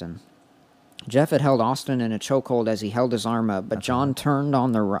Austin. Jeff had held Austin in a chokehold as he held his arm up, but John turned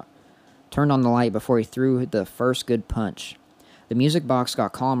on the light before he threw the first good punch. The music box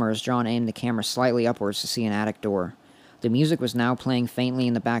got calmer as John aimed the camera slightly upwards to see an attic door. The music was now playing faintly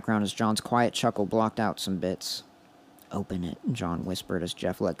in the background as John's quiet chuckle blocked out some bits. "Open it," John whispered as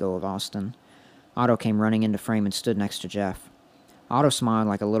Jeff let go of Austin. Otto came running into frame and stood next to Jeff. Otto smiled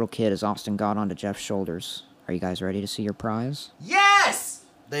like a little kid as Austin got onto Jeff's shoulders. "Are you guys ready to see your prize?" Yes!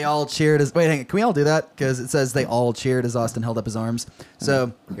 They all cheered as... Wait, hang on. Can we all do that? Because it says they all cheered as Austin held up his arms.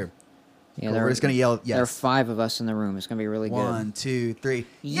 So, here. Yeah, Cool. We're just going to yell yes. There are 5 of us in the room. It's going to be really good. 1, 2, 3.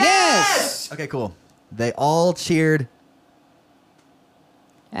 Yes! Okay, cool. They all cheered.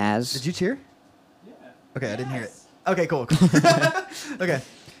 As... Did you cheer? Yeah. Okay, I didn't hear it. Okay, cool. Okay.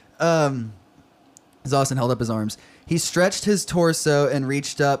 As Austin held up his arms, he stretched his torso and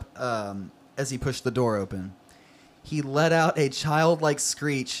reached up as he pushed the door open. He let out a childlike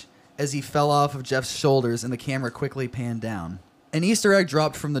screech as he fell off of Jeff's shoulders, and the camera quickly panned down. An Easter egg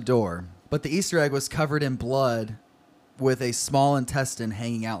dropped from the door, but the Easter egg was covered in blood with a small intestine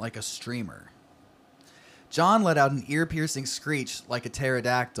hanging out like a streamer. John let out an ear-piercing screech like a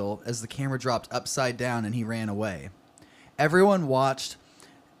pterodactyl as the camera dropped upside down and he ran away. Everyone watched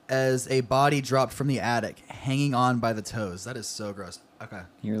as a body dropped from the attic, hanging on by the toes. That is so gross. Okay.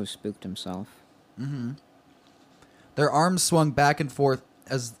 He really spooked himself. Mm-hmm. Their arms swung back and forth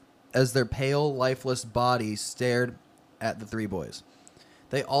as their pale, lifeless bodies stared at the three boys.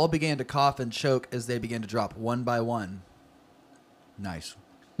 They all began to cough and choke as they began to drop one by one. Nice.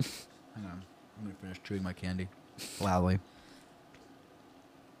 Hang on. I'm going to finish chewing my candy loudly.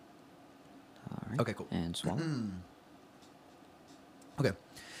 All right. Okay, cool. And swallow. Okay.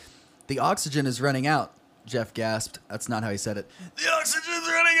 The oxygen is running out, Jeff gasped. That's not how he said it. The oxygen's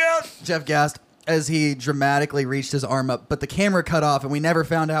running out, Jeff gasped as he dramatically reached his arm up, but the camera cut off and we never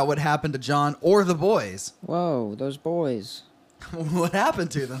found out what happened to John or the boys. Whoa, those boys. What happened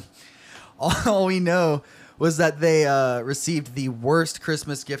to them? All we know was that they received the worst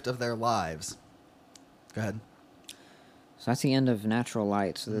Christmas gift of their lives. Go ahead. So that's the end of Natural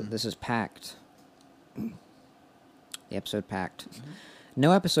Light. So this is Pact. The episode Pact.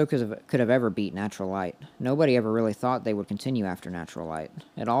 No episode could have ever beat Natural Light. Nobody ever really thought they would continue after Natural Light.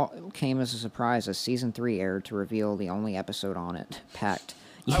 It all came as a surprise as Season 3 aired to reveal the only episode on it, Pact.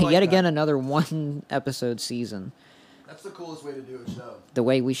 Yet again, another one-episode season. That's the coolest way to do a show. The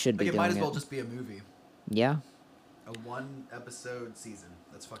way we should be Like, doing it. it might as well just be a movie. Yeah. A one-episode season.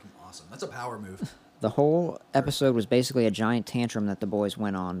 That's fucking awesome. That's a power move. The whole episode was basically a giant tantrum that the boys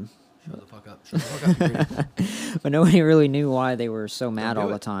went on. Shut the fuck up. Shut the fuck up. you idiot. But nobody really knew why they were so mad Don't all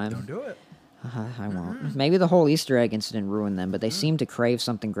do the it. time. Don't do it. I won't. Maybe the whole Easter egg incident ruined them, but they seemed to crave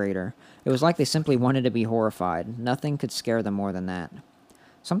something greater. It was like they simply wanted to be horrified. Nothing could scare them more than that.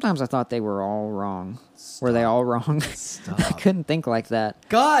 Sometimes I thought they were all wrong. Were they all wrong? I Stop. couldn't think like that.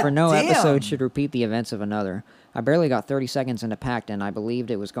 God For no damn. episode should repeat the events of another. I barely got 30 seconds into Pact, and I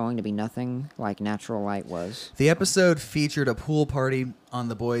believed it was going to be nothing like Natural Light was. The episode featured a pool party on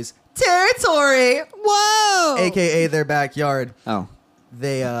the boys' territory, Whoa! aka their backyard. Oh,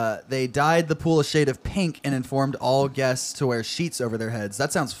 They dyed the pool a shade of pink and informed all guests to wear sheets over their heads.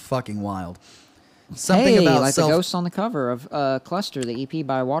 That sounds fucking wild. Something hey, about like the ghosts on the cover of Cluster, the EP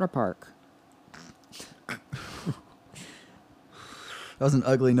by Water Park. That was an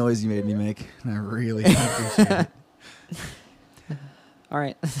ugly noise you made me make, and I really appreciate it. All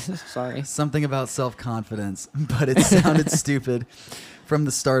right, sorry. Something about self-confidence, but it sounded stupid from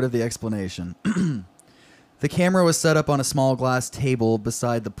the start of the explanation. The camera was set up on a small glass table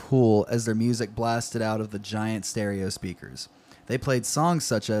beside the pool as their music blasted out of the giant stereo speakers. They played songs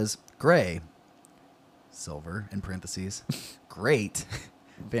such as Gray, Silver, in parentheses, Great,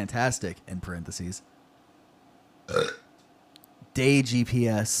 Fantastic, in parentheses, Day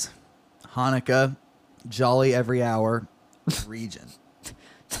GPS, Hanukkah, Jolly Every Hour, Region.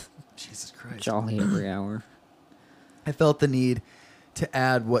 Jesus Christ. Jolly every hour. I felt the need to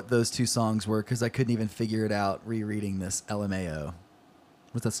add what those two songs were because I couldn't even figure it out rereading this LMAO.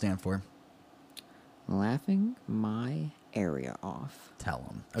 What's that stand for? Laughing my area off. Tell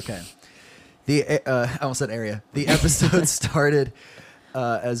them. Okay. I almost said area. The episode started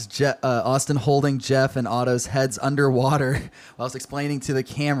as Austin holding Jeff and Otto's heads underwater whilst explaining to the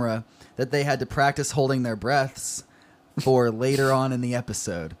camera that they had to practice holding their breaths for later on in the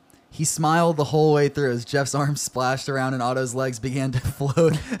episode. He smiled the whole way through as Jeff's arms splashed around and Otto's legs began to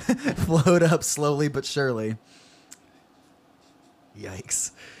float up slowly but surely.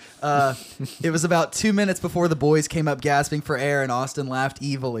 Yikes. It was about 2 minutes before the boys came up gasping for air and Austin laughed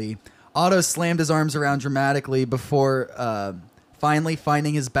evilly. Otto slammed his arms around dramatically before finally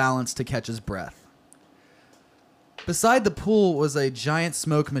finding his balance to catch his breath. Beside the pool was a giant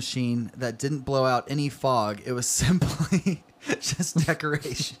smoke machine that didn't blow out any fog. It was simply just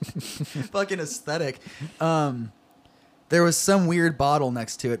decoration. Fucking aesthetic. There was some weird bottle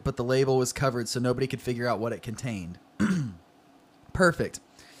next to it, but the label was covered so nobody could figure out what it contained. Perfect.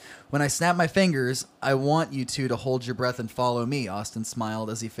 When I snap my fingers, I want you two to hold your breath and follow me, Austin smiled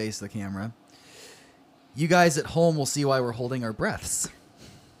as he faced the camera. You guys at home will see why we're holding our breaths.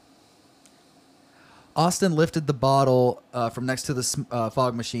 Austin lifted the bottle from next to the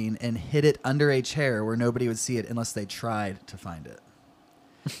fog machine and hid it under a chair where nobody would see it unless they tried to find it.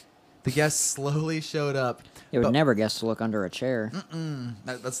 The guests slowly showed up. You would but- never guess to look under a chair.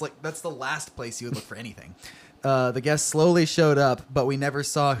 That's the last place you would look for anything. The guests slowly showed up, but we never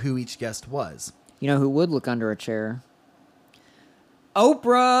saw who each guest was. You know who would look under a chair?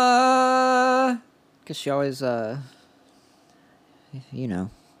 Oprah! Because she always, you know.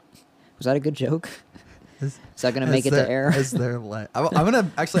 Was that a good joke? Is that going to make it to air? I'm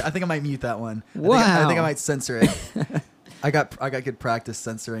gonna actually. I think I might mute that one. I Wow. think I might censor it. I got good practice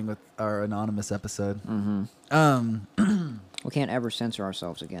censoring with our anonymous episode. Mm-hmm. We can't ever censor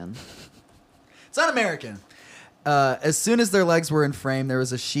ourselves again. It's not American. As soon as their legs were in frame, there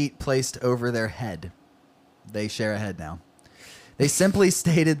was a sheet placed over their head. They share a head now. They simply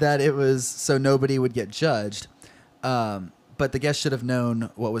stated that it was so nobody would get judged, but the guests should have known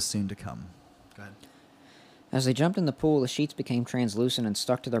what was soon to come. Go ahead. As they jumped in the pool, the sheets became translucent and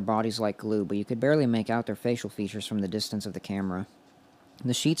stuck to their bodies like glue, but you could barely make out their facial features from the distance of the camera.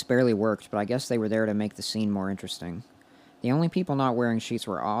 The sheets barely worked, but I guess they were there to make the scene more interesting. The only people not wearing sheets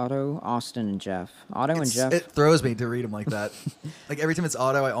were Otto, Austin, and Jeff. It throws me to read them like that. Like every time it's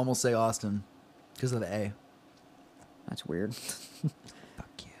Otto, I almost say Austin because of the A. That's weird.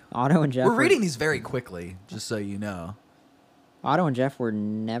 Fuck you. Otto and Jeff We're reading these very quickly, just so you know. Otto and Jeff were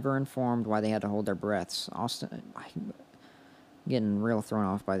never informed why they had to hold their breaths. I'm getting real thrown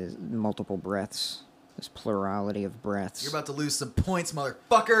off by these multiple breaths. This plurality of breaths. You're about to lose some points,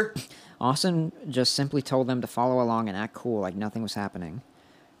 motherfucker. Austin just simply told them to follow along and act cool like nothing was happening.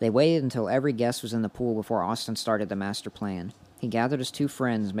 They waited until every guest was in the pool before Austin started the master plan. He gathered his two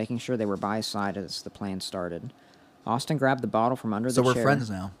friends, making sure they were by his side as the plan started. Austin grabbed the bottle from under the chair. So we're friends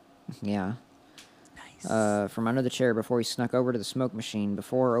now. Yeah. Nice. From under the chair before he snuck over to the smoke machine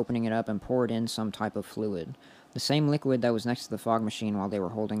before opening it up and poured in some type of fluid. The same liquid that was next to the fog machine while they were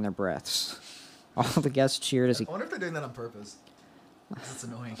holding their breaths. All the guests cheered as he... I wonder if they're doing that on purpose. 'Cause it's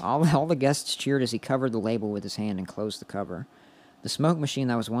annoying. All the guests cheered as he covered the label with his hand and closed the cover. The smoke machine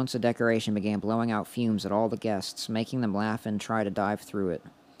that was once a decoration began blowing out fumes at all the guests, making them laugh and try to dive through it.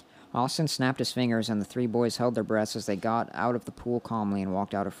 Austin snapped his fingers and the three boys held their breaths as they got out of the pool calmly and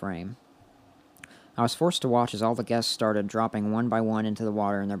walked out of frame. I was forced to watch as all the guests started dropping one by one into the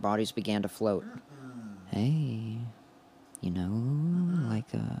water and their bodies began to float. Hey,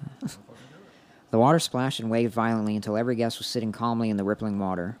 The water splashed and waved violently until every guest was sitting calmly in the rippling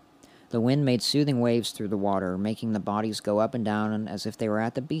water. The wind made soothing waves through the water, making the bodies go up and down as if they were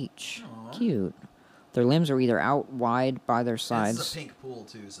at the beach. Aww. Cute. Their limbs were either out wide by their sides. This is a pink pool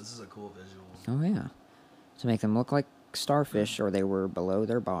too, so this is a cool visual. Oh, yeah. To make them look like starfish, or they were below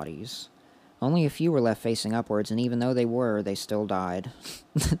their bodies. Only a few were left facing upwards, and even though they were, they still died.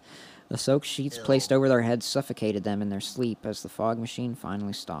 The soaked sheets placed over their heads suffocated them in their sleep as the fog machine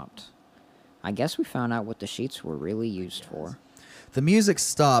finally stopped. I guess we found out what the sheets were really used for. The music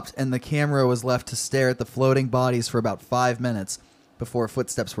stopped, and the camera was left to stare at the floating bodies for about 5 minutes before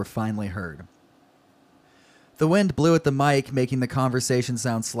footsteps were finally heard. The wind blew at the mic, making the conversation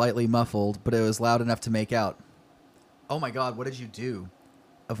sound slightly muffled, but it was loud enough to make out. "Oh my god, what did you do?"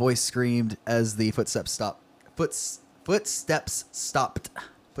 A voice screamed as the footsteps stopped. Footsteps stopped.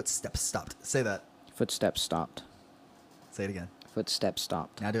 Footsteps stopped. Say that. Footsteps stopped. Say it again. Footsteps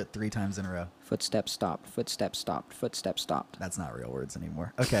stopped. Now do it 3 times in a row. Footsteps stopped. Footsteps stopped. Footsteps stopped. That's not real words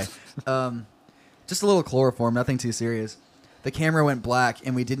anymore. Okay. Just a little chloroform, nothing too serious. The camera went black,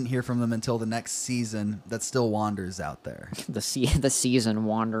 and we didn't hear from them until the next season that still wanders out there. The season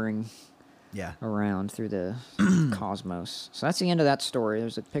wandering Yeah. around through the cosmos. So that's the end of that story.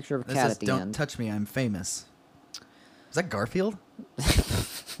 There's a picture of a This cat says, at the "Don't end. touch me, I'm famous." Is that Garfield?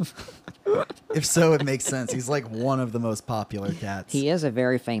 If so, it makes sense. He's like one of the most popular cats. He is a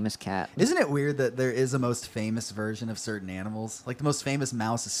very famous cat. Isn't it weird that there is a most famous version of certain animals? Like the most famous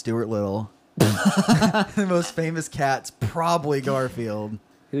mouse is Stuart Little. The most famous cat's probably Garfield.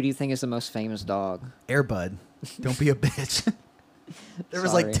 Who do you think is the most famous dog? Airbud. Don't be a bitch. There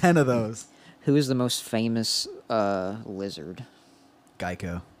was Sorry. like 10 of those. Who is the most famous lizard?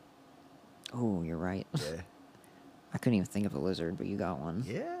 Geico. Oh, you're right. Yeah. I couldn't even think of a lizard, but you got one.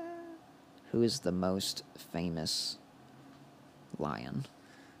 Yeah. Who is the most famous lion?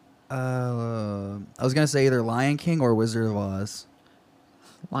 I was going to say either Lion King or Wizard of Oz.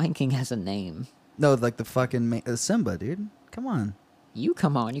 Lion King has a name. No, like the fucking Simba, dude. Come on. You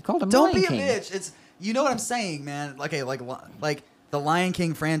come on. You called him Don't Lion be King. a bitch. It's you know what I'm saying, man. Okay, like the Lion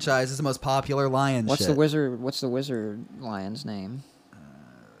King franchise is the most popular lion. What's shit. the wizard lion's name?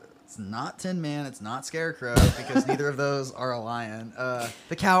 It's not Tin Man. It's not Scarecrow because neither of those are a lion.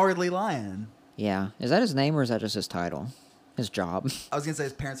 The Cowardly Lion. Yeah. Is that his name or is that just his title? His job? I was gonna say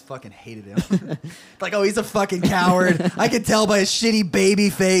his parents fucking hated him. Like, oh, he's a fucking coward. I could tell by his shitty baby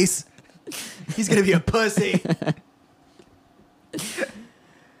face. He's gonna be a pussy.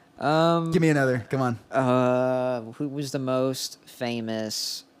 Give me another. Come on. Who was the most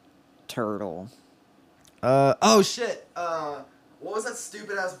famous turtle? Oh shit. What was that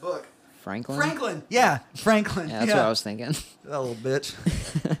stupid ass book? Franklin? Franklin. Yeah, Franklin. Yeah, that's what I was thinking. That little bitch.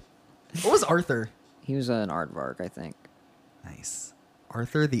 What was Arthur? He was an aardvark, I think. Nice.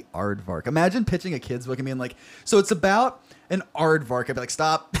 Arthur the Aardvark. Imagine pitching a kid's book and being like, so it's about an aardvark. I'd be like,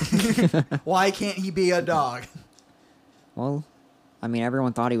 stop. Why can't he be a dog? Well, I mean,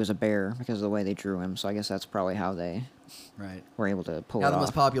 everyone thought he was a bear because of the way they drew him, so I guess that's probably how they Right. were able to pull Now it the off.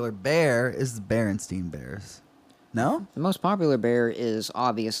 most popular bear is the Berenstain Bears. No? The most popular bear is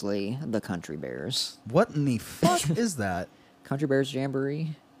obviously the Country Bears. What in the fuck is that? Country Bears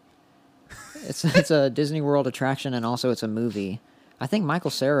Jamboree. It's a Disney World attraction and also it's a movie. I think Michael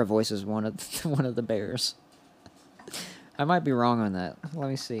Cera voices one of the bears. I might be wrong on that. Let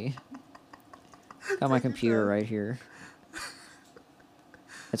me see. Got my computer right here.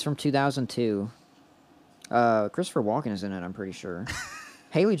 It's from 2002. Christopher Walken is in it, I'm pretty sure.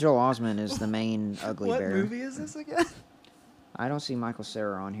 Haley Joel Osment is the main ugly What bear. movie is this again? I don't see Michael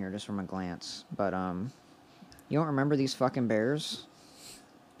Cera on here just from a glance, but you don't remember these fucking bears?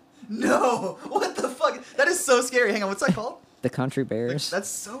 No! What the fuck? That is so scary. Hang on, what's that called? The Country Bears. That's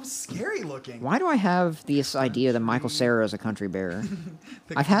so scary looking. Why do I have this idea that Michael Cera is a country bear?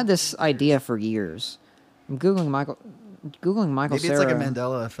 I've had this idea for years. I'm googling Michael Maybe Cera. it's like a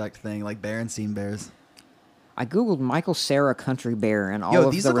Mandela effect thing, like Berenstain Bears. I googled Michael Cera country bear, and all Yo,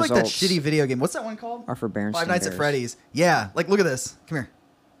 of these the look like that results shitty video game. What's that one called? are for Berenstain Five Nights at Bears. Freddy's. Yeah, like look at this. Come here.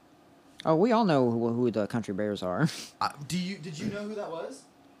 Oh, we all know who the country bears are. Did you know who that was?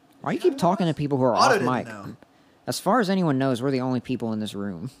 Why do you keep talking to people who are Otto off didn't mic? know. As far as anyone knows, we're the only people in this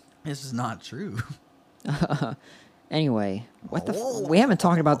room. This is not true. Anyway, we haven't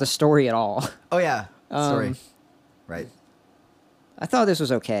talked about the story at all. Oh yeah, sorry. Um, Right. I thought this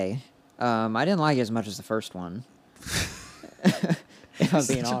was okay. I didn't like it as much as the first one. If I'm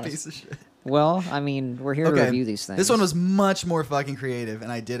being Such a honest. piece of shit. Well, I mean, we're here to review these things. This one was much more fucking creative,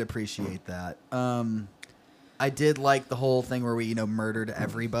 and I did appreciate that. I did like the whole thing where we, murdered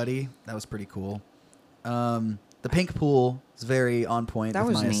everybody. That was pretty cool. The pink pool is very on point That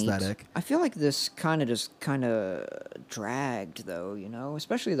with was my neat. aesthetic. I feel like this kind of dragged, though,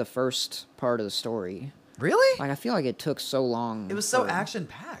 especially the first part of the story. Really? Like, I feel like it took so long. It was so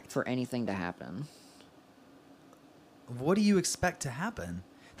action-packed. for anything to happen. What do you expect to happen?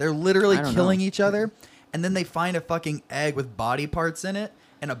 They're literally I don't killing know. each other, and then they find a fucking egg with body parts in it,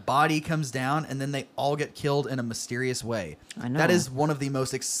 and a body comes down, and then they all get killed in a mysterious way. I know. That is one of the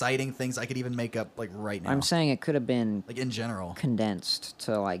most exciting things I could even make up, like, right now. I'm saying it could have been Like, in general. condensed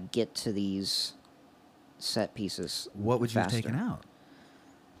to like get to these set pieces. What would you faster. have taken out?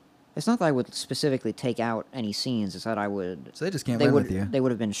 It's not that I would specifically take out any scenes. It's that I would. So they just can't They run would. with you. They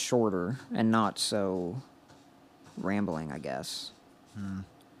would have been shorter and not so rambling, I guess.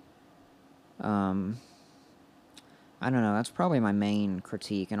 I don't know. That's probably my main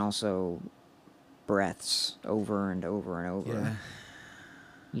critique, and also breaths over and over and over. Yeah.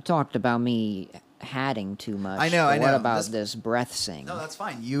 You talked about me hatting too much. I know, but I know. What about This- this breath sing? No, that's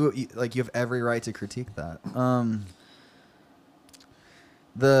fine. You have every right to critique that.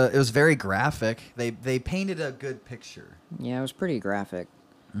 It was very graphic. They painted a good picture. Yeah, it was pretty graphic.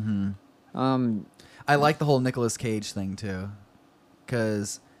 I like the whole Nicolas Cage thing too,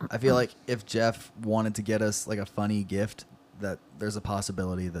 because I feel like if Jeff wanted to get us like a funny gift, that there's a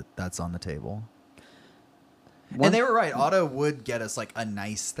possibility that that's on the table. And they were right. Otto would get us like a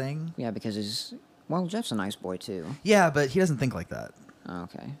nice thing. Yeah, because Jeff's a nice boy too. Yeah, but he doesn't think like that.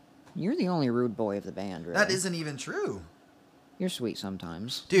 Okay. You're the only rude boy of the band, really. That isn't even true. You're sweet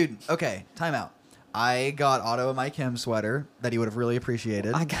sometimes. Dude, okay, time out. I got Otto a Mike Hem sweater that he would have really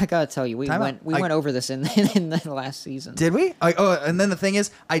appreciated. I gotta tell you, we Time went out. I- went over this in the last season. Did we? And then the thing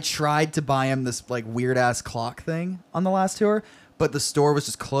is, I tried to buy him this like weird ass clock thing on the last tour, but the store was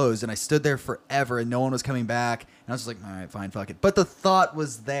just closed, and I stood there forever, and no one was coming back, and I was just like, all right, fine, fuck it. But the thought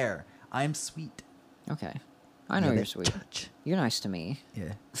was there. I'm sweet. Okay. I know Yeah, you're that sweet. touch. You're nice to me.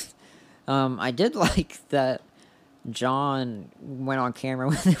 Yeah. I did like that John went on camera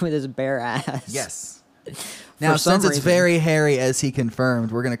with his bare ass. Yes. Now, some since it's reason. very hairy, as he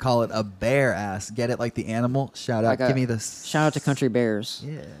confirmed, we're gonna call it a bear ass. Get it, like the animal. Shout out. Give me this. Shout out to Country Bears.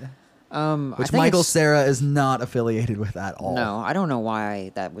 Yeah. I Which think Michael it's- Cera is not affiliated with at all. No, I don't know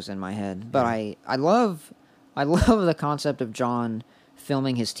why that was in my head, but I love the concept of John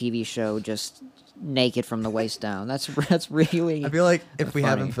filming his TV show just naked from the waist down. That's really. I feel like if we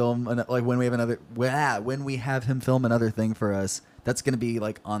have him funny. film, like when we have him film another thing for us, that's gonna be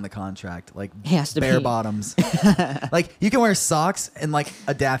like on the contract, like He has to bare be- bottoms. Like you can wear socks and like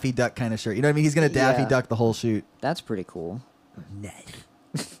a Daffy Duck kind of shirt. You know what I mean? He's gonna Daffy Yeah. Duck the whole shoot. That's pretty cool.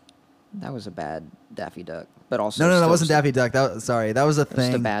 That was a bad Daffy Duck, but also No, that still wasn't s- Daffy Duck. That was a Just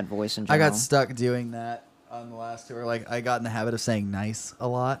thing. a bad voice in I general. got stuck doing that on the last tour. Like I got in the habit of saying nice a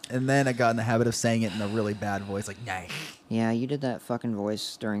lot, and then I got in the habit of saying it in a really bad voice, like nice. Yeah, you did that fucking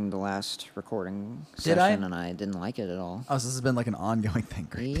voice during the last recording Did I? session, and I didn't like it at all. Oh, so this has been like an ongoing thing.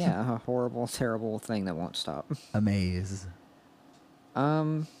 Great. Yeah, a horrible, terrible thing that won't stop. Amaze.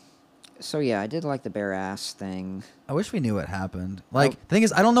 So yeah, I did like the bare ass thing. I wish we knew what happened. Like, Oh. the thing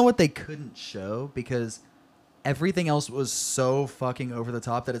is, I don't know what they couldn't show because everything else was so fucking over the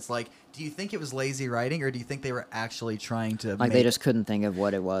top that it's like, do you think it was lazy writing or do you think they were actually trying to Like make, they just couldn't think of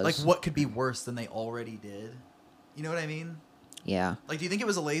what it was. like what could be worse than they already did? You know what I mean? Yeah. Like, do you think it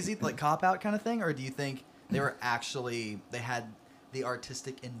was a lazy like cop out kind of thing, or do you think they were actually they had the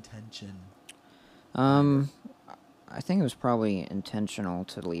artistic intention? I think it was probably intentional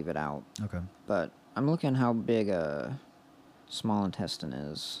to leave it out, Okay. but I'm looking how big a small intestine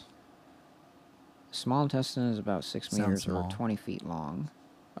is. Small intestine is about 6 Sounds meters small. or 20 feet long.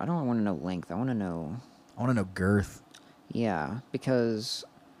 I don't want to know length. I want to know. I want to know girth. Yeah, because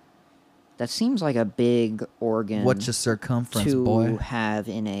that seems like a big organ. What's your circumference, to boy? have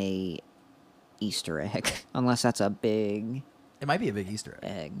in a Easter egg, unless that's a big It might be a big Easter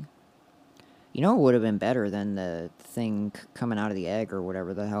egg. egg. You know, it would have been better than the thing coming out of the egg or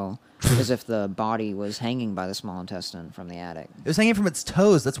whatever the hell, is if the body was hanging by the small intestine from the attic. It was hanging from its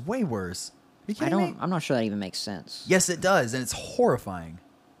toes. That's way worse. Are you kidding me? I'm not sure that even makes sense. Yes, it does, and it's horrifying.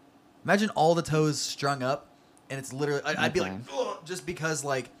 Imagine all the toes strung up, and it's literally. I'd be like, Okay. ugh, just because,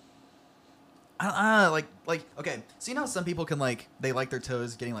 like, like, okay. So you know how some people can they like their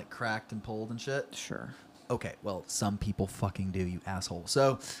toes getting like cracked and pulled and shit. Sure, Okay, well, some people fucking do, you asshole.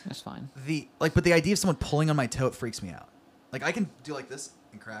 So that's fine. but the idea of someone pulling on my toe, it freaks me out. Like I can do like this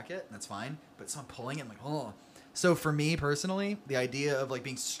and crack it, and that's fine. But someone pulling it, I'm like, oh. So for me personally, the idea of like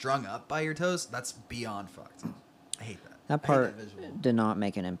being strung up by your toes, that's beyond fucked. I hate that. That I hate part that visual. did not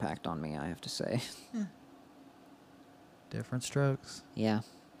make an impact on me, I have to say. Different strokes. Yeah.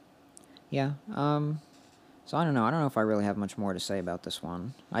 Yeah. So I don't know. I don't know if I really have much more to say about this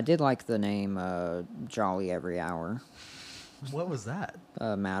one. I did like the name Jolly Every Hour. What was that?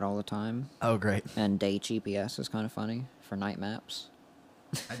 Mad all the time. Oh, great. And Day GPS is kind of funny for night maps.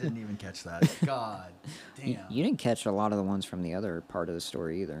 I didn't even catch that. God damn. You didn't catch a lot of the ones from the other part of the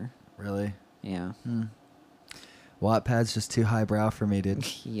story either. Really? Yeah. Wattpad's just too highbrow for me, dude.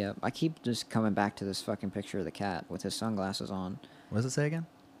 Yep. I keep just coming back to this fucking picture of the cat with his sunglasses on. What does it say again?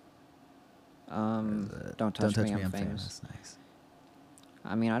 Don't touch me, I'm famous. Nice.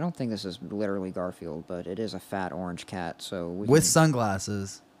 I mean, I don't think this is literally Garfield, but it is a fat orange cat, so With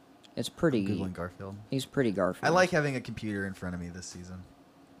sunglasses. it's I'm pretty. Googling Garfield. He's pretty Garfield. I like having a computer in front of me this season.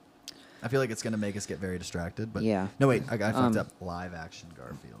 I feel like it's going to make us get very distracted, but Yeah. No, wait, I fucked up. Live action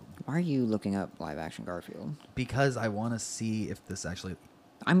Garfield. Why are you looking up live action Garfield? Because I want to see if this actually.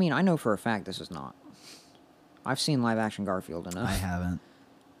 I mean, I know for a fact this is not. I've seen live action Garfield enough. I haven't,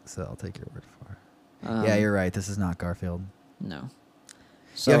 so I'll take your word for it. Um, Yeah, you're right. This is not Garfield. No.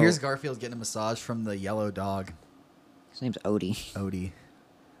 So here's Garfield getting a massage from the yellow dog, His name's Odie. Odie.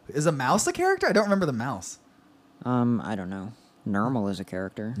 Is a mouse a character? I don't remember the mouse. I don't know. Nermal is a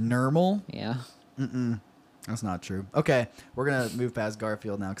character. Normal? Yeah. That's not true. Okay, we're gonna move past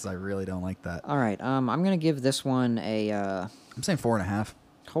Garfield now because I really don't like that. All right. I'm gonna give this one a. I'm saying 4.5.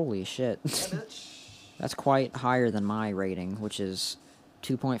 Holy shit. That's quite higher than my rating, which is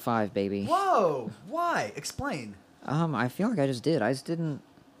 2.5, baby. Whoa! Why? Explain. I feel like I just did. I just didn't.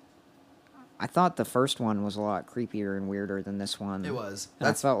 I thought the first one was a lot creepier and weirder than this one. It was. And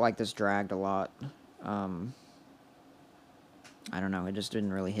I felt like this dragged a lot. I don't know. It just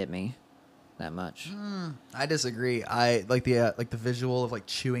didn't really hit me that much. I disagree. I like the visual of like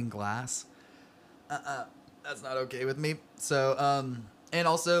chewing glass. That's not okay with me. So and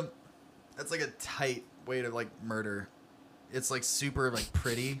also, that's like a tight way to like murder. It's like super like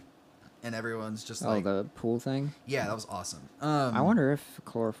pretty, and everyone's just like, the pool thing? yeah, that was awesome. I wonder if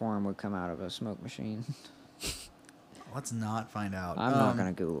chloroform would come out of a smoke machine. Let's not find out. I'm not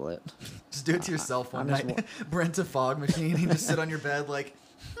going to Google it. Just do it to yourself one I'm night. Brent a fog machine. You just sit on your bed like,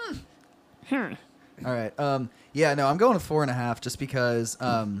 All right. Yeah, no, I'm going with 4.5 just because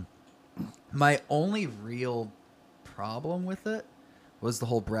my only real problem with it was the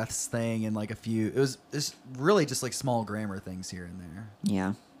whole breaths thing and like it's really just like small grammar things here and there.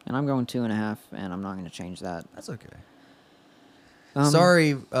 Yeah. And I'm going 2.5, and I'm not going to change that. That's okay. Sorry.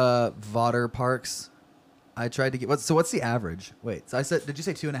 Sorry, Votter Parks. I tried to get what's the average? Wait, so I said, did you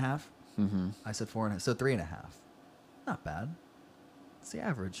say 2.5? Mm-hmm. I said 4.5, so 3.5. Not bad. It's the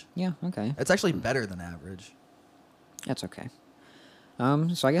average. Yeah, okay. It's actually better than average. That's okay.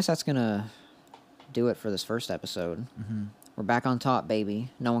 So I guess that's going to do it for this first episode. Mm-hmm. We're back on top, baby.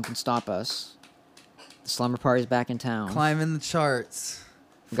 No one can stop us. The slumber party's back in town. Climbing the charts.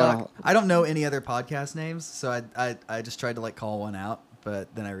 Got Fuck. I don't know any other podcast names, so I just tried to like call one out,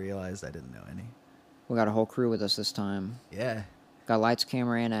 but then I realized I didn't know any. We got a whole crew with us this time. Yeah. Got lights,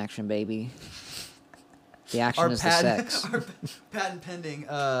 camera, and action, baby. The action is the sex. Our patent pending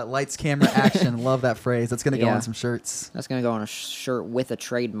lights, camera, action. Love that phrase. That's going to go Yeah. on some shirts. That's going to go on a shirt with a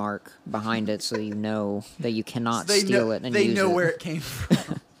trademark behind it so you know that you cannot So they steal know, it and they use know it. where it came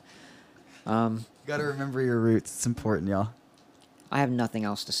from. Got to remember your roots. It's important, y'all. I have nothing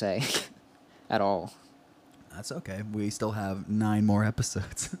else to say at all. That's okay. We still have 9 more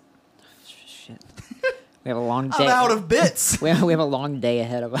episodes. Shit. We have a long day. I'm out of bits. we have a long day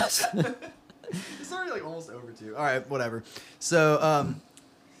ahead of us. It's already like almost over too. All right, whatever. So,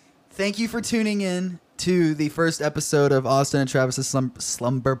 thank you for tuning in to the first episode of Austin and Travis's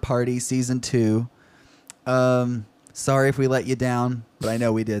Slumber Party Season 2. Sorry if we let you down, but I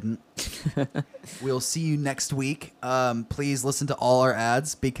know we didn't. We'll see you next week. Please listen to all our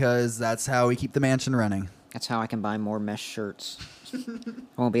ads because that's how we keep the mansion running. That's how I can buy more mesh shirts. I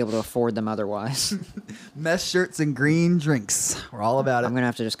won't be able to afford them otherwise. Mesh shirts and green drinks. We're all about it. I'm going to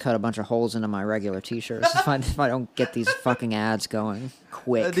have to just cut a bunch of holes into my regular t-shirts if I don't get these fucking ads going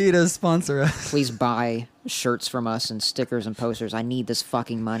quick. Adidas sponsor us. Please buy shirts from us and stickers and posters. I need this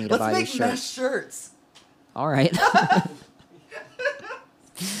fucking money to buy Let's these make mesh shirts. shirts. All right.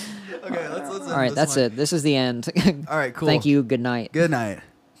 Okay, let's All right, that's it. This is the end. All right, cool. Thank you. Good night. Good night.